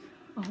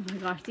 Oh my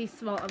gosh, these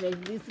smell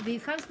amazing.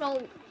 These kind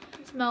of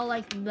smell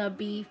like the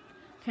beef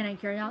canine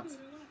carryouts.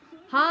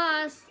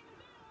 Haas!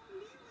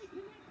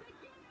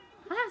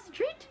 Haas,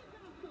 treat!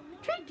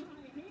 Treat!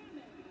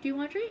 Do you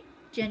want a treat?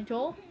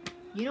 Gentle.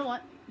 You know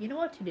what? You know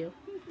what to do.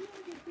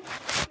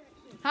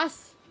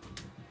 Haas!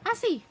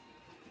 Haasie!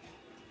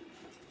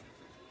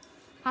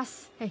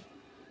 Haas, hey.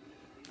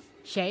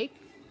 Shake.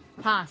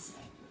 Haas.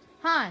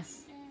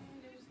 Haas.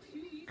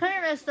 Come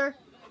here, mister.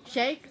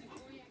 Shake.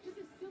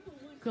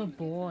 Good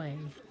boy.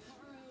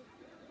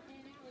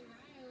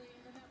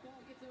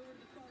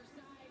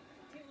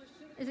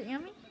 Is it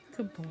yummy?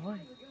 Good boy.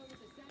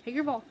 Take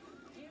your ball.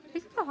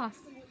 Take your ball, Haas.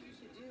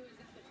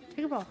 Take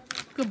your ball.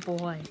 Good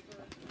boy.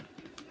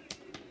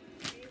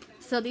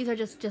 So these are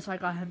just so I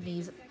got him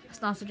these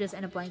sausages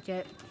in a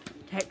blanket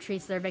type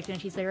treats that are bacon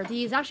and cheese flavored.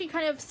 These actually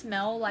kind of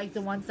smell like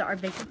the ones that are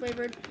bacon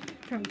flavored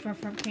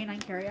from canine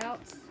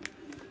carryouts.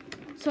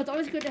 So it's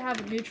always good to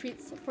have new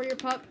treats for your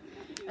pup.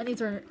 And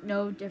these are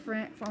no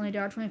different. For only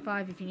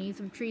 $1.25, if you need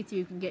some treats,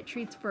 you can get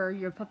treats for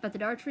your pup at the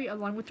Dollar Tree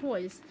along with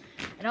toys.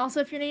 And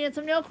also, if you're needing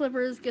some nail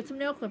clippers, get some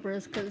nail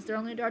clippers because they're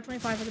only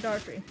 $1.25 at the Dollar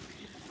Tree.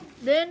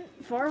 Then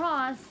for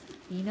Haas,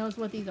 he knows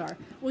what these are.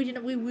 We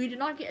did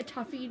not get a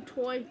Tuffy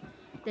toy.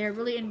 They're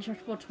really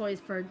indestructible toys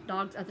for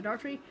dogs at the Dollar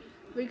Tree.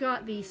 We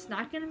got the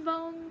Snack and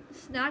Bone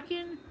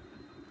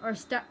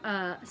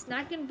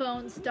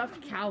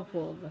stuffed cow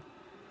wolf.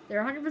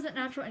 They're 100%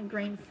 natural and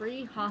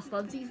grain-free. Haas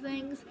loves these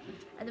things.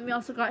 And then we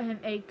also got him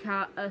a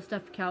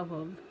stuffed cow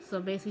hoof. So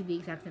basically the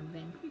exact same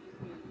thing.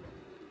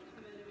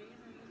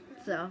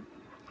 So,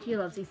 he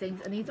loves these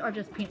things. And these are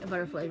just peanut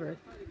butter flavored.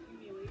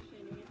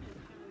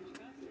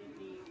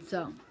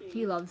 So,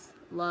 he loves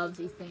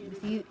these things.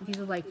 These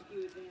are like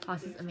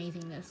Haas's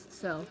amazingness.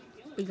 So,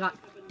 we got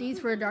these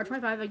for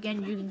 $1.25.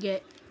 Again, you can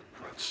get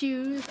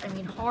chews,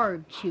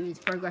 hard chews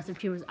for aggressive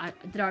chewers at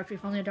the Dollar Tree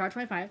for only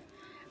 $1.25.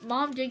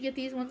 Mom did get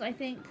these ones, I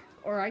think,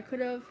 or I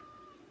could have.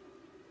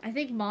 I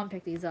think Mom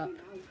picked these up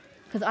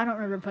because I don't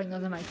remember putting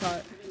those in my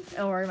cart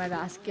or in my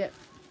basket.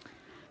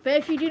 But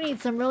if you do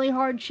need some really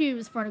hard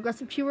chews for an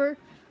aggressive chewer,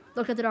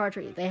 look at the Dollar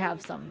Tree. They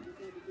have some,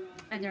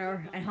 and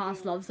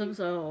Haas loves them.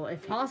 So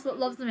if Haas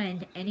loves them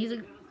and he's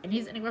an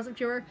aggressive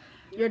chewer,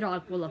 your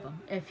dog will love them.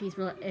 If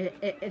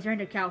you're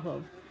into cow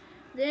hoof,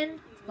 then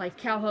like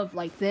cow hoof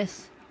like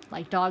this,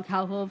 like dog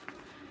cow hoof,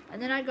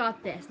 and then I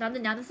got this.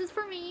 Now this is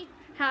for me.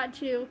 Had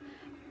to.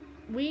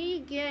 We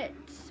get,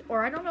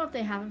 or I don't know if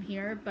they have them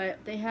here, but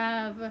they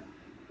have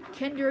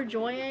Kinder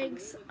Joy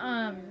eggs.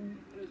 I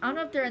don't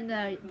know if they're in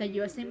the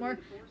US anymore,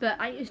 but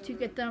I used to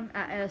get them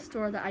at a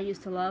store that I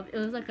used to love. It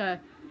was like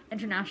a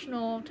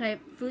international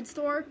type food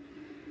store.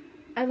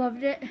 I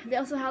loved it. They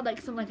also had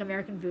like some like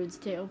American foods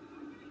too,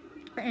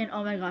 and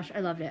oh my gosh,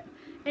 I loved it.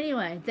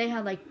 Anyway, they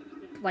had like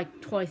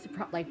toys,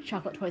 like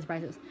chocolate toy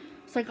surprises.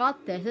 So I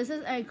got this. This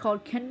is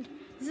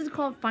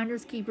called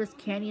Finders Keepers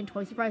Candy and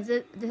Toy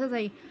Surprises. This is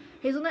a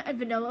hazelnut and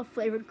vanilla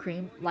flavored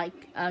cream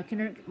like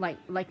Kinder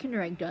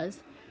Egg does,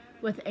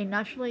 with a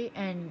naturally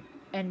and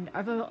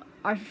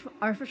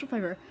artificial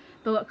flavor.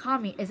 But what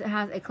caught me is it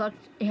has a collect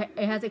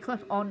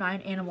all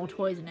 9 animal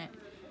toys in it.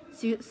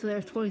 So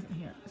there's toys in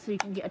here, so you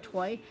can get a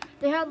toy.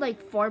 They had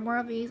like 4 more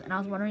of these, and I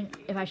was wondering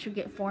if I should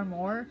get 4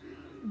 more,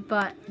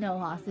 but no,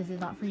 Haas, this is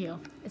not for you.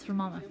 It's for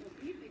Mama.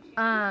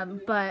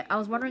 But I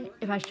was wondering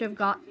if I should have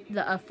got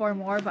the 4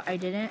 more, but I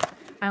didn't.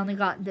 I only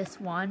got this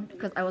one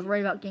because I was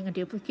worried about getting a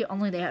duplicate.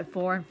 Only they had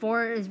 4, and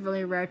 4 is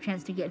really a rare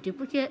chance to get a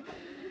duplicate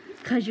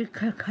because you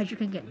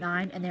can get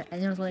 9, and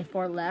there was only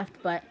 4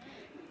 left. But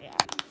yeah.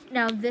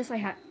 Now this I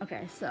had.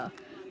 Okay, so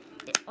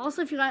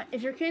also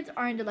if your kids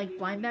are into like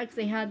blind bags,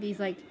 they had these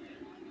like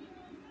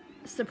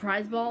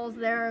surprise balls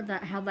there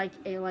that had like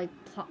a not,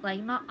 I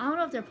don't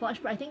know if they're plush,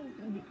 but I think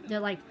they're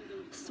like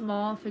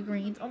small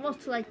figurines,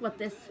 almost like what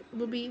this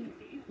will be.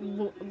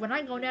 When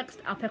I go next,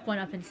 I'll pick one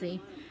up and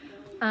see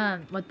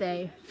what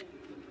they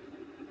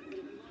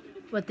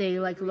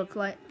like look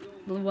like,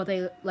 what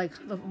they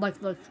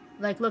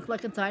look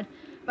like inside.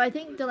 But I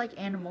think they're like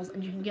animals,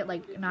 and you can get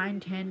like 9,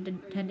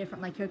 10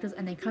 different like characters,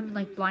 and they come in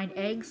like blind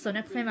eggs. So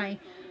next time I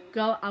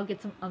go, I'll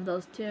get some of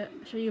those to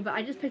show you. But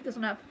I just picked this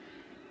one up.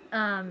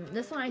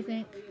 This one, I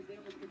think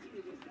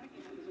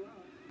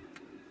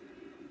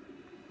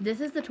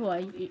this is the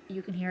toy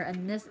you can hear,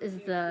 and this is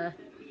the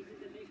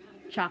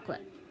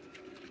chocolate,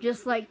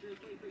 just like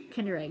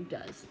Kinder Egg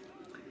does.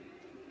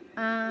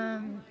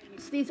 So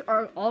these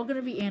are all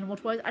gonna be animal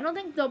toys. I don't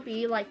think they'll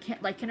be like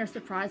Kinder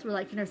Surprise, where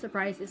like Kinder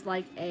Surprise is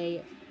like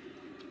a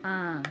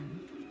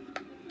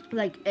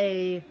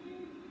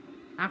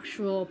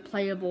actual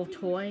playable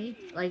toy,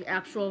 like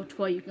actual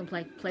toy you can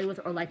play with,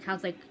 or like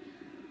has like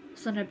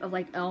some type of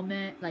like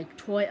element, like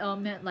toy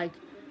element, like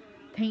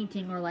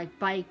painting or like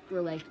bike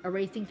or like a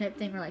racing type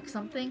thing or like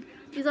something.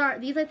 These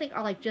I think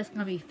are like just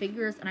gonna be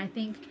figures, and I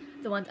think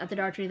the ones at the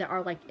Dollar Tree that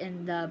are like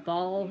in the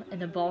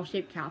ball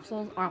shaped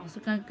capsules are also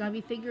gonna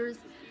be figures.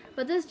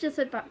 But this just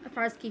said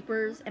Finders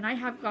Keepers, and I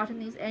have gotten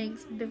these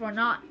eggs before,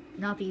 not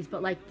these,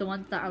 but like the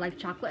ones that are like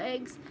chocolate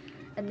eggs,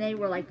 and they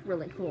were like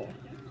really cool.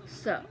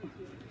 So,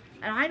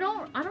 and I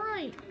don't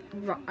really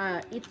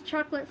eat the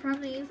chocolate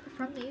from these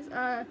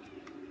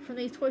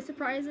toy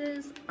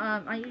surprises.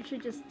 I usually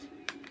just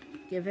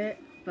give it,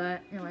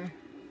 but anyway,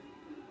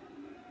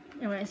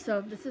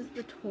 so this is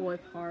the toy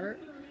part.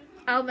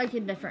 I'll make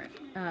it different.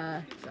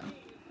 So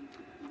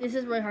this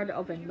is really hard to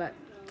open, but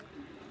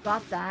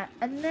got that.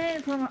 And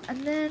then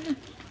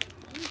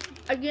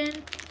again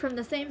from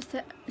the same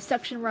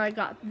section where I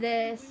got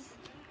this.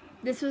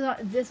 This was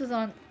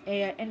on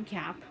a end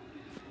cap.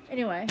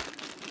 Anyway,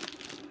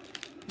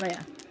 but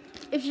yeah,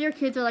 if your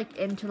kids are like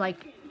into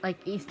like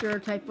Easter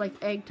type, like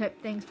egg type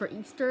things for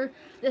Easter,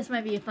 this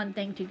might be a fun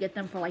thing to get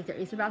them for like their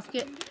Easter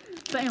basket.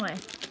 But anyway,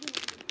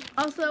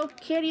 also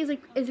candy is a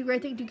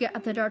great thing to get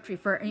at the Dollar Tree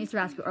for an Easter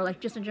basket, or like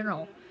just in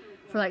general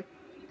for like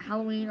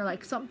Halloween or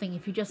like something.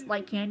 If you just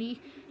like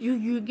candy,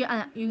 you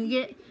can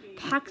get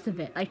packs of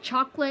it, like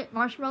chocolate,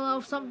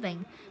 marshmallow,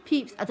 something,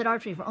 Peeps at the Dollar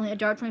Tree for only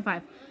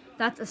 $1.25.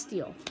 That's a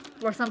steal.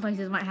 Or some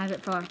places might have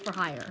it for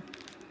higher.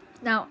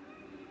 Now,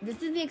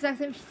 this is the exact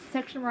same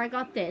section where I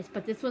got this,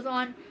 but this was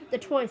on the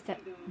toy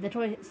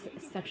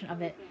section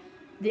of it.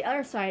 The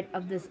other side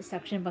of this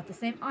section, but the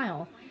same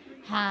aisle,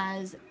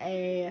 has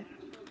a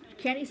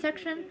candy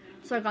section.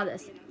 So I got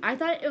this. I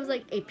thought it was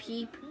like a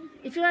Peep.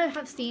 If you guys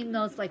have seen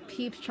those like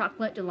Peeps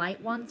Chocolate Delight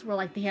ones, where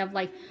like they have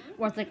like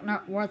where it's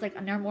like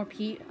a normal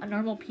peep,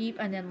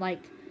 and then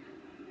like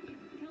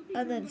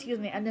and then excuse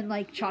me, and then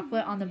like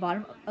chocolate on the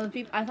bottom of the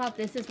peep. I thought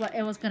this is what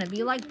it was gonna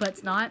be like, but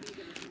it's not.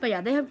 But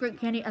yeah, they have great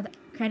candy at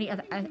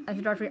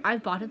the Dollar Tree.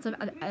 I've bought it some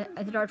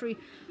at the Dollar Tree.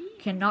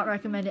 Cannot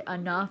recommend it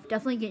enough.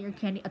 Definitely get your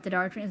candy at the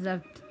Dollar Tree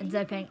instead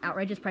of paying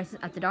outrageous prices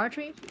at the Dollar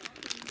Tree.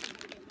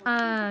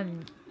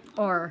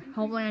 Or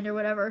Homeland or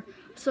whatever.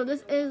 So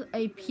this is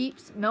a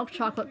Peeps milk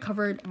chocolate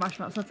covered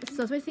marshmallow. So it's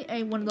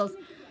basically one of those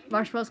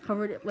marshmallows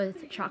covered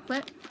with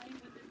chocolate.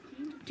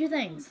 Two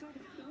things.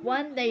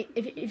 One,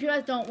 if you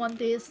guys don't want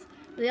this,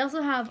 they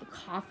also have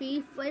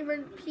coffee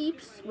flavored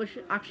Peeps, which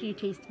actually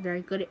taste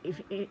very good.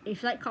 If you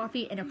like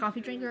coffee and a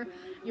coffee drinker,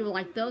 you will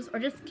like those, or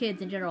just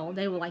kids in general,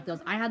 they will like those.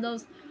 I had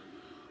those.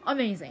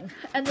 Amazing.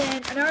 And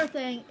then another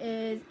thing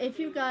is, if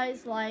you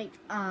guys like,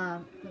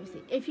 let me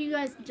see, if you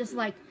guys just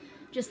like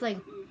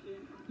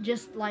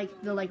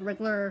the like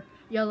regular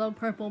yellow,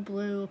 purple,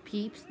 blue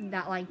Peeps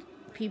that like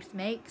Peeps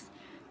makes,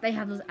 they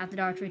have those at the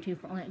Dollar Tree too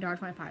for only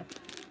 $1.25.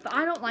 But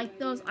I don't like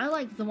those. I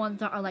like the ones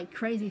that are like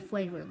crazy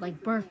flavored,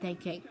 like birthday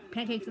cake,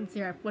 pancakes and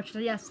syrup. Which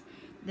yes,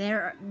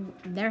 there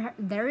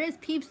is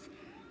Peeps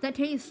that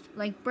taste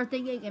like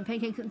birthday cake and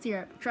pancakes and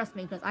syrup. Trust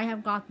me, because I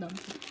have got them.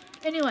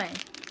 Anyway.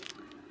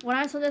 When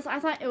I saw this, I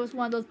thought it was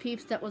one of those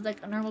Peeps that was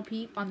like a normal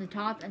Peep on the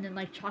top and then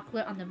like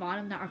chocolate on the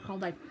bottom that are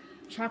called like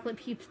chocolate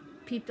Peep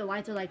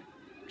Delights, or like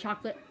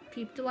chocolate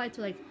Peep Delights,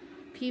 or like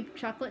Peep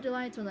Chocolate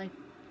Delights, or like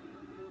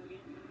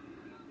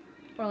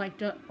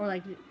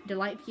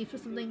Delight Peeps or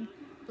something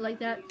like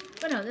that.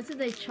 But no, this is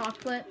a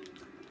chocolate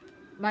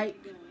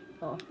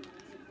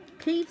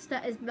Peeps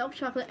that is milk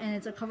chocolate, and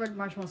it's a covered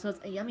marshmallow, so it's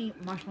a yummy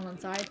marshmallow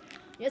inside.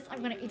 Yes,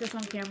 I'm gonna eat this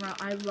on camera.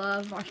 I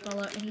love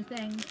marshmallow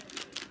anything.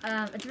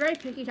 It's very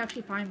picky to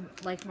actually find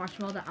like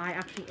marshmallow that I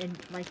actually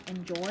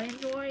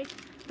enjoy.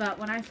 But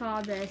when I saw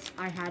this,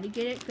 I had to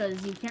get it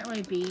because you can't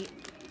really beat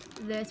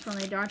this for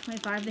only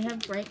 $1.25. They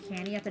have great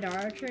candy at the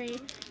Dollar Tree,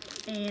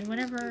 and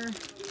whenever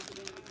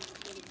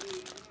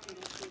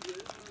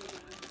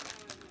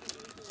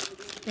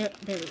there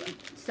we go.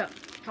 So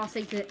I'll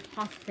take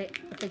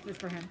this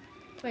for him.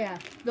 But yeah,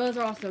 those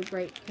are also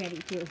great candy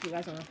too if you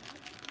guys are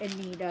in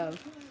need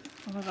of.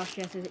 Oh my gosh,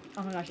 yes,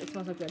 oh my gosh, it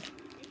smells so good.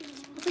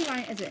 Hopefully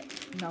mine is it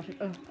melted.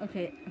 Oh,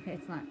 okay,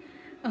 it's not.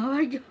 Oh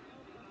my god.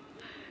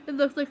 It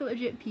looks like a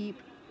legit Peep.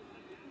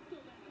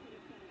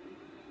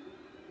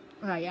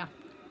 Oh yeah.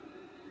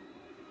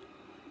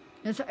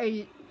 It's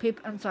a Peep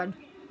inside.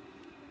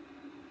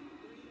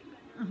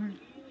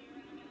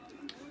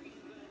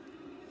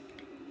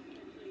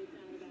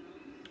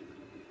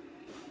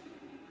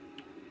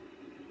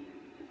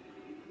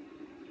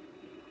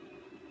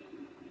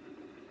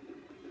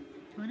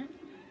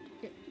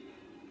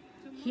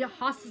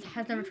 Haas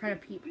has never tried a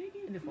Peep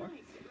before.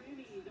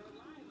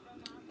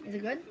 Is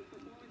it good?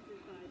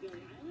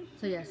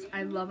 So yes,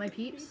 I love my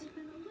Peeps.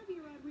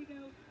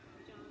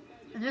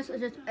 And this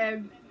is just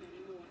I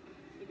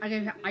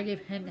gave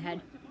him the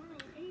head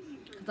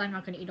because I'm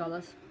not gonna eat all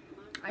this.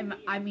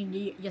 I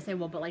mean, yes I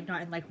will, but like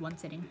not in like one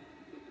sitting.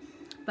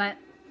 But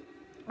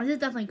this is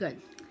definitely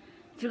good.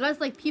 If you guys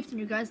like Peeps and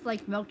you guys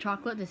like milk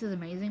chocolate, this is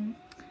amazing.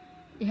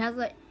 It has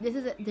like there's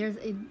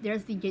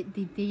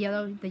the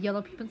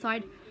yellow Peep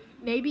inside.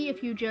 Maybe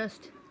if you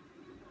don't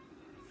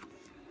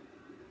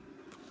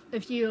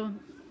if you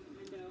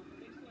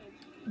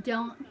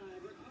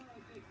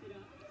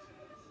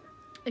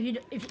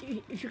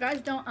guys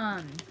don't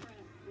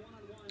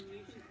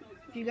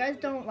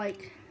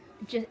like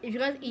if you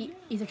guys eat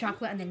the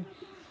chocolate and then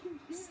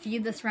see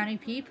the surrounding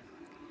Peep,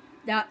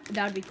 that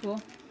would be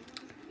cool.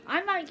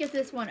 I might get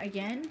this one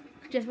again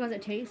just because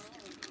it tastes.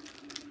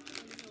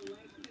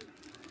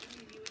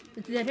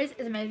 The taste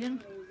is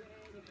amazing.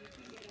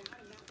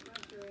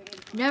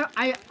 Never,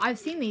 I've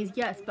seen these,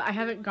 yes, but I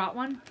haven't got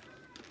one.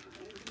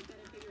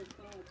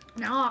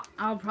 Now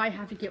I'll probably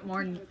have to get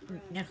more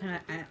next time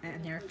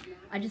in there.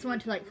 I just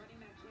wanted to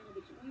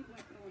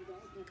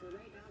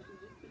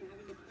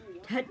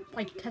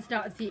test it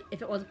out and see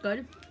if it was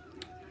good.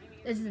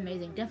 This is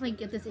amazing. Definitely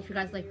get this if you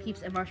guys like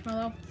Peeps and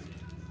marshmallow.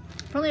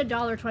 For only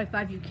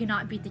 $1.25, you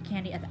cannot beat the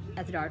candy at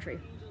the Dollar Tree.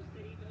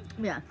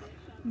 Yeah,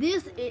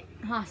 this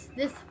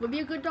would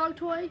be a good dog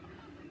toy,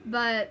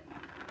 but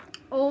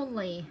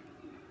only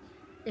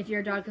if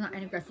your dog is not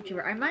an aggressive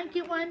chewer. I might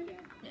get one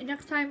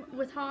next time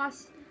with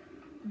Haas,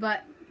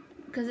 but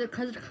because it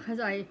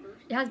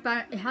has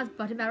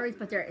button batteries,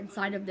 but they're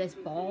inside of this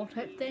ball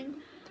type thing.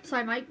 So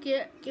I might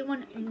get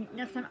one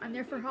next time I'm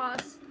there for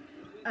Haas.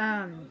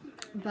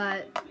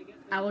 But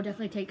I will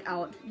definitely take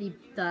out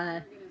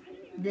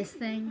this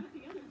thing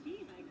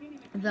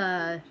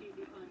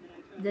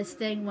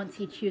once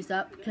he chews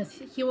up, because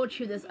he will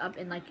chew this up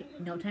in like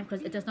no time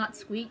because it does not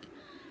squeak.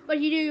 But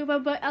you do,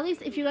 but at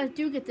least if you guys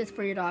do get this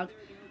for your dog,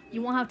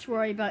 you won't have to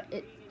worry about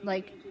it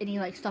like any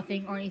like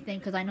stuffing or anything,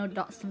 because I know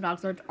some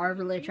dogs are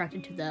really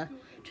attracted to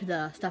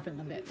the stuffing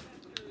of it.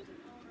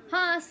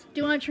 Haas,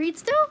 do you want a treat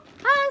still?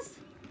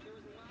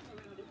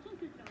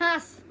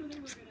 Haas,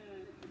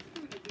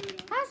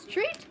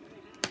 treat.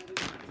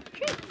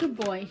 Good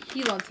boy.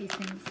 He loves these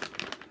things.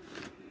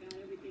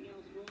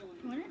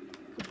 You want it?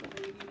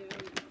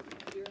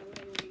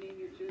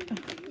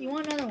 Good boy. You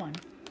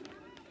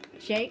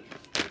Shake.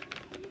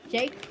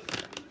 Shake.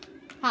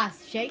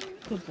 Haas,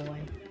 shake. Good boy.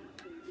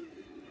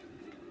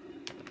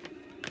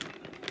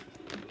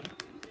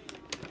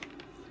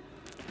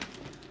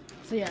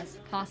 So yes,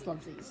 Haas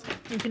loves these.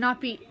 You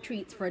cannot beat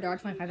treats for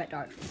 $1.25 at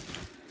Dollar Tree.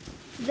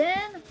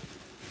 Then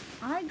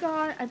I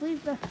got, I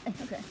believe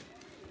okay.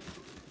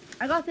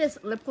 I got this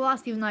lip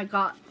gloss, even though I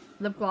got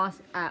lip gloss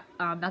at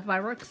Bath &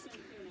 Body Works.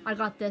 I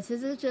got this.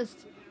 This is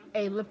just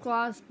a lip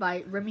gloss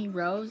by Remy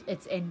Rose.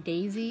 It's in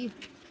Daisy.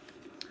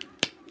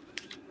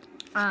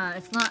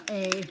 It's not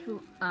a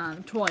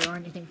toy or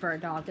anything for a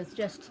dog. It's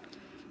just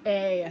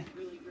a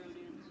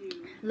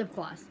lip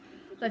gloss.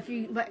 But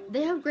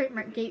they have great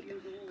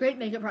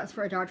makeup products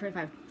for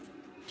 $1.25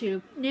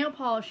 too. Nail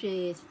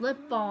polishes, lip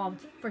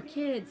balms for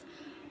kids,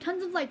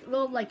 tons of like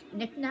little like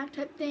knick-knack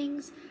type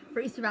things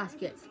for Easter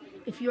baskets.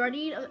 If you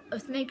already need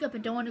a makeup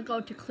and don't want to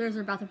go to Claire's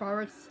or Bath & Body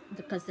Works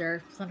because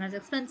they're sometimes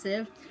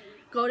expensive,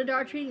 go to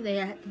Dollar Tree.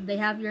 They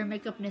have your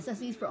makeup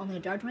necessities for only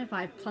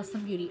 $1.25 plus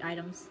some beauty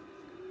items.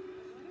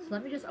 So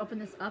let me just open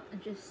this up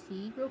and just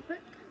see real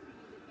quick.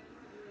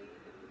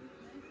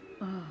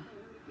 Oh.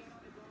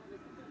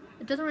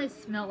 It doesn't really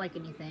smell like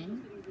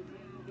anything.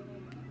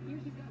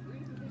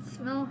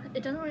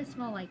 It doesn't really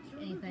smell like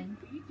anything.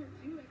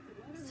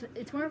 So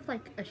it's more of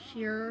like a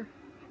sheer.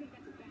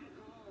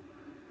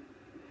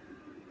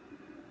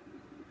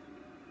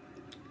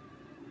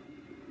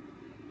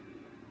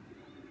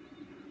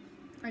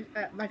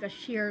 Like a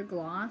sheer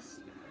gloss.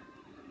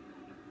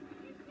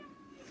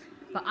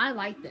 But I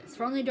like this.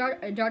 For only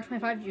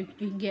 $1.25, you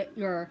can get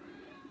your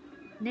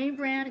name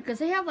brand, because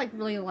they have like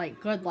really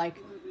like good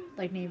like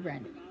name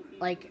brand,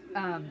 like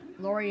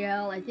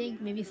L'Oreal. I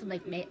think maybe some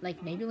like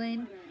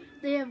Maybelline.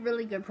 They have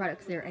really good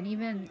products there, and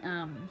even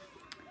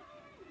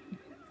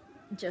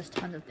just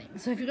tons of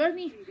things. So if you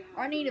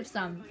are in need of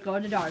some, go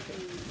to Dollar Tree.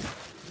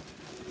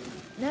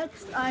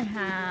 Next, I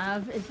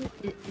have is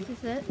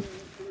this it?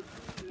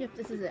 Yep,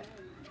 this is it.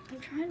 I'm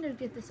trying to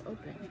get this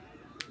open.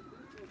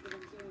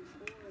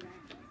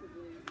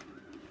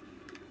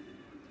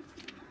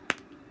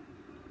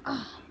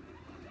 Oh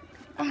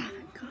my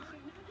god.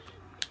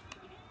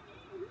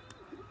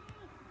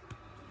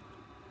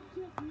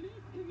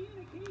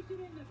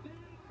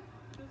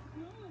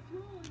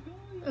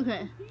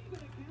 Okay.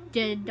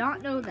 Did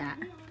not know that.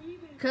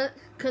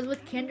 Cause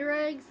with Kinder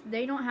Eggs,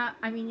 they don't have,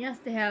 I mean, yes,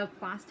 they have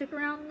plastic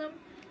around them,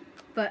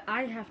 but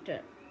I have to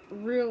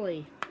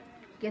really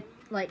get,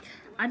 like,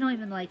 I don't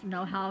even, like,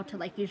 know how to,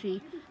 like,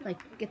 usually, like,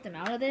 get them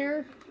out of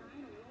there.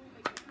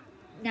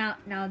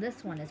 Now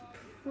this one is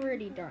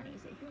pretty darn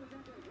easy.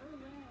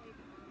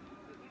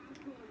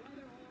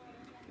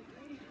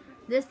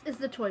 This is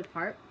the toy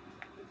part.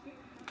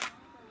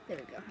 There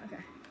we go,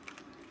 okay.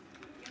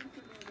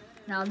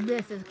 Now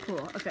this is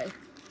cool, okay.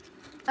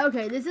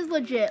 Okay, this is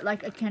legit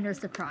like a Kinder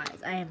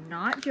Surprise. I am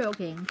not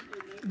joking.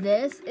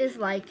 This is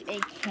like a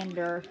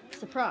Kinder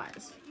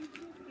Surprise.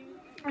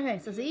 Okay,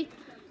 so see,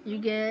 you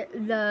get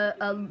the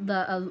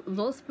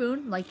little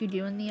spoon like you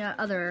do in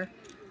the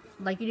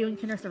like you do in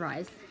Kinder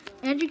Surprise,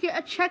 and you get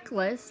a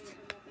checklist.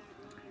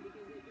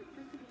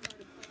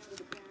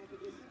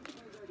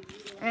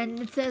 And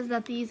it says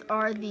that these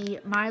are the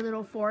My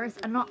Little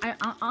Forest. I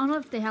don't know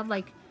if they have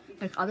like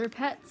other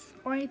pets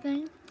or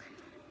anything.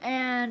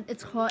 And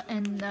it's called,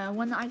 and the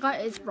one that I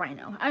got is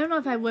Rhino. I don't know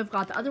if I would have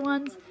got the other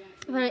ones,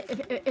 if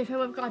I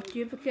would have got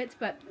duplicates,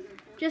 but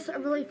just a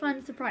really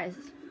fun surprise.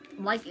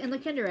 Like in the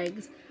Kinder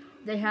Eggs,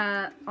 they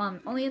have,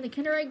 only in the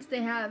Kinder Eggs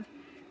they have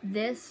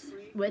this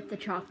with the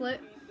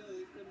chocolate.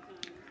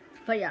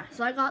 But yeah,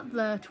 so I got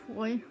the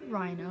toy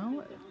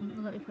Rhino.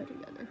 Let me put it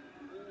together.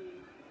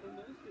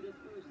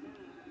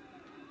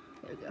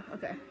 There we go,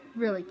 okay.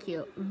 Really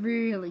cute,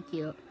 really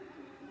cute.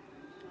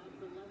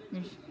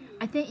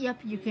 I think, yep,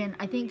 you can,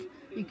 I think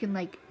you can,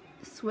 like,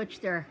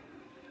 switch their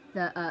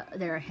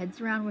heads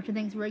around, which I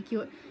think is really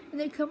cute. And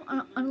they come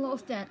on a little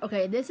stand.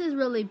 Okay, this is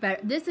really better.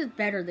 This is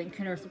better than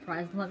Kinder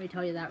Surprise. Let me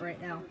tell you that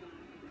right now.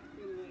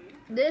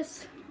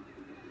 This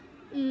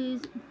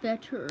is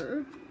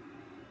better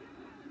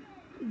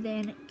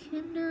than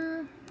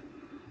Kinder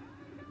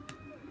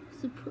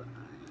Surprise.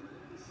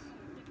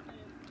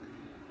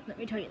 Let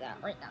me tell you that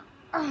right now.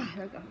 Ah,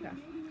 there we go, okay.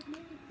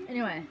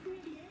 Anyway.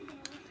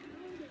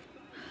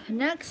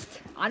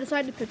 Next, I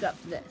decided to pick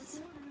up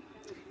this.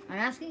 I'm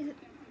asking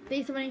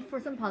somebody for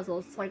some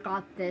puzzles, so I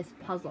got this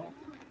puzzle.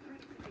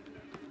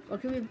 What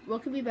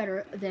could be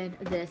better than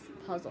this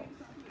puzzle?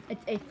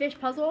 It's a fish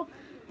puzzle.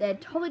 They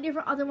had totally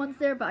different other ones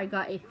there, but I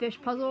got a fish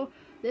puzzle.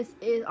 This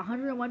is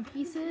 101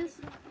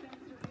 pieces.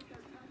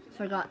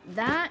 So I got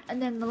that,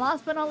 and then the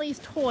last but not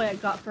least toy I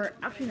got for,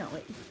 actually no,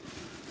 wait.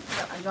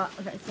 So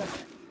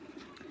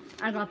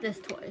I got this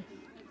toy.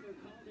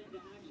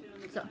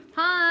 So,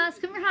 Haas,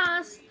 come here,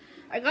 Haas.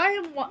 I got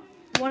him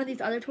one of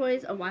these other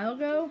toys a while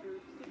ago,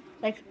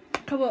 like a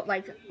couple,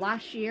 like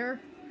last year.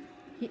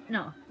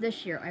 No,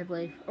 this year I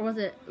believe, or was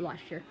it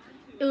last year?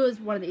 It was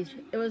one of these.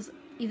 It was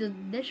either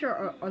this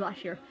year or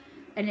last year,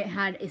 and it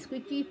had a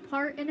squeaky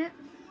part in it.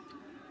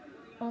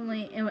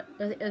 Only it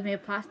was made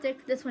of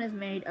plastic. This one is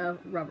made of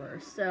rubber.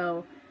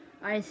 So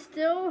I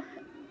still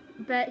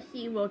bet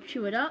he will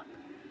chew it up,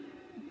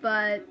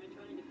 but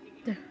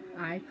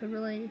I could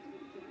really...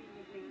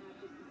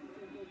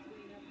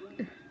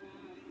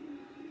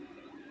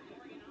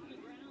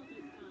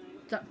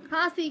 So,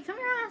 Hossy, come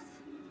here, Hoss.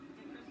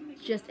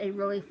 It's just a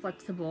really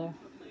flexible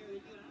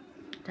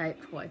type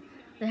toy.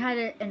 They had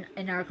it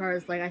in our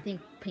cars, like I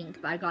think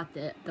pink, but I got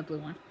the blue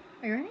one.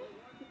 Are you ready?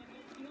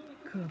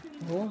 Good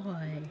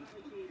boy.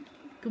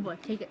 Good boy,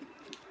 take it.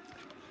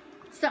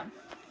 So,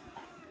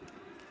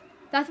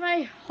 that's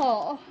my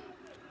haul.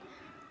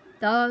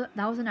 That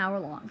was an hour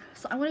long.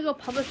 So I'm gonna go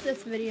publish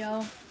this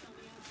video.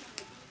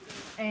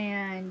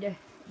 And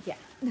yeah.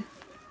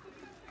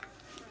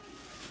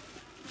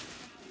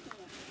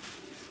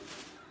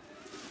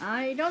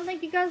 I don't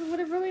think you guys would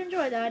have really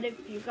enjoyed that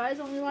if you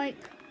guys only like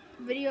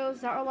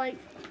videos that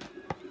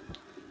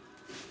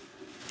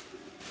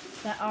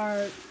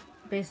are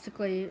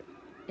basically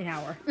an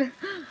hour.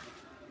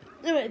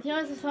 Anyway, if you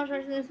guys are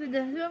watching this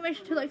video, make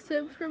sure to like,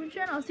 subscribe, and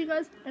share. I'll see you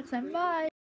guys next time. Bye.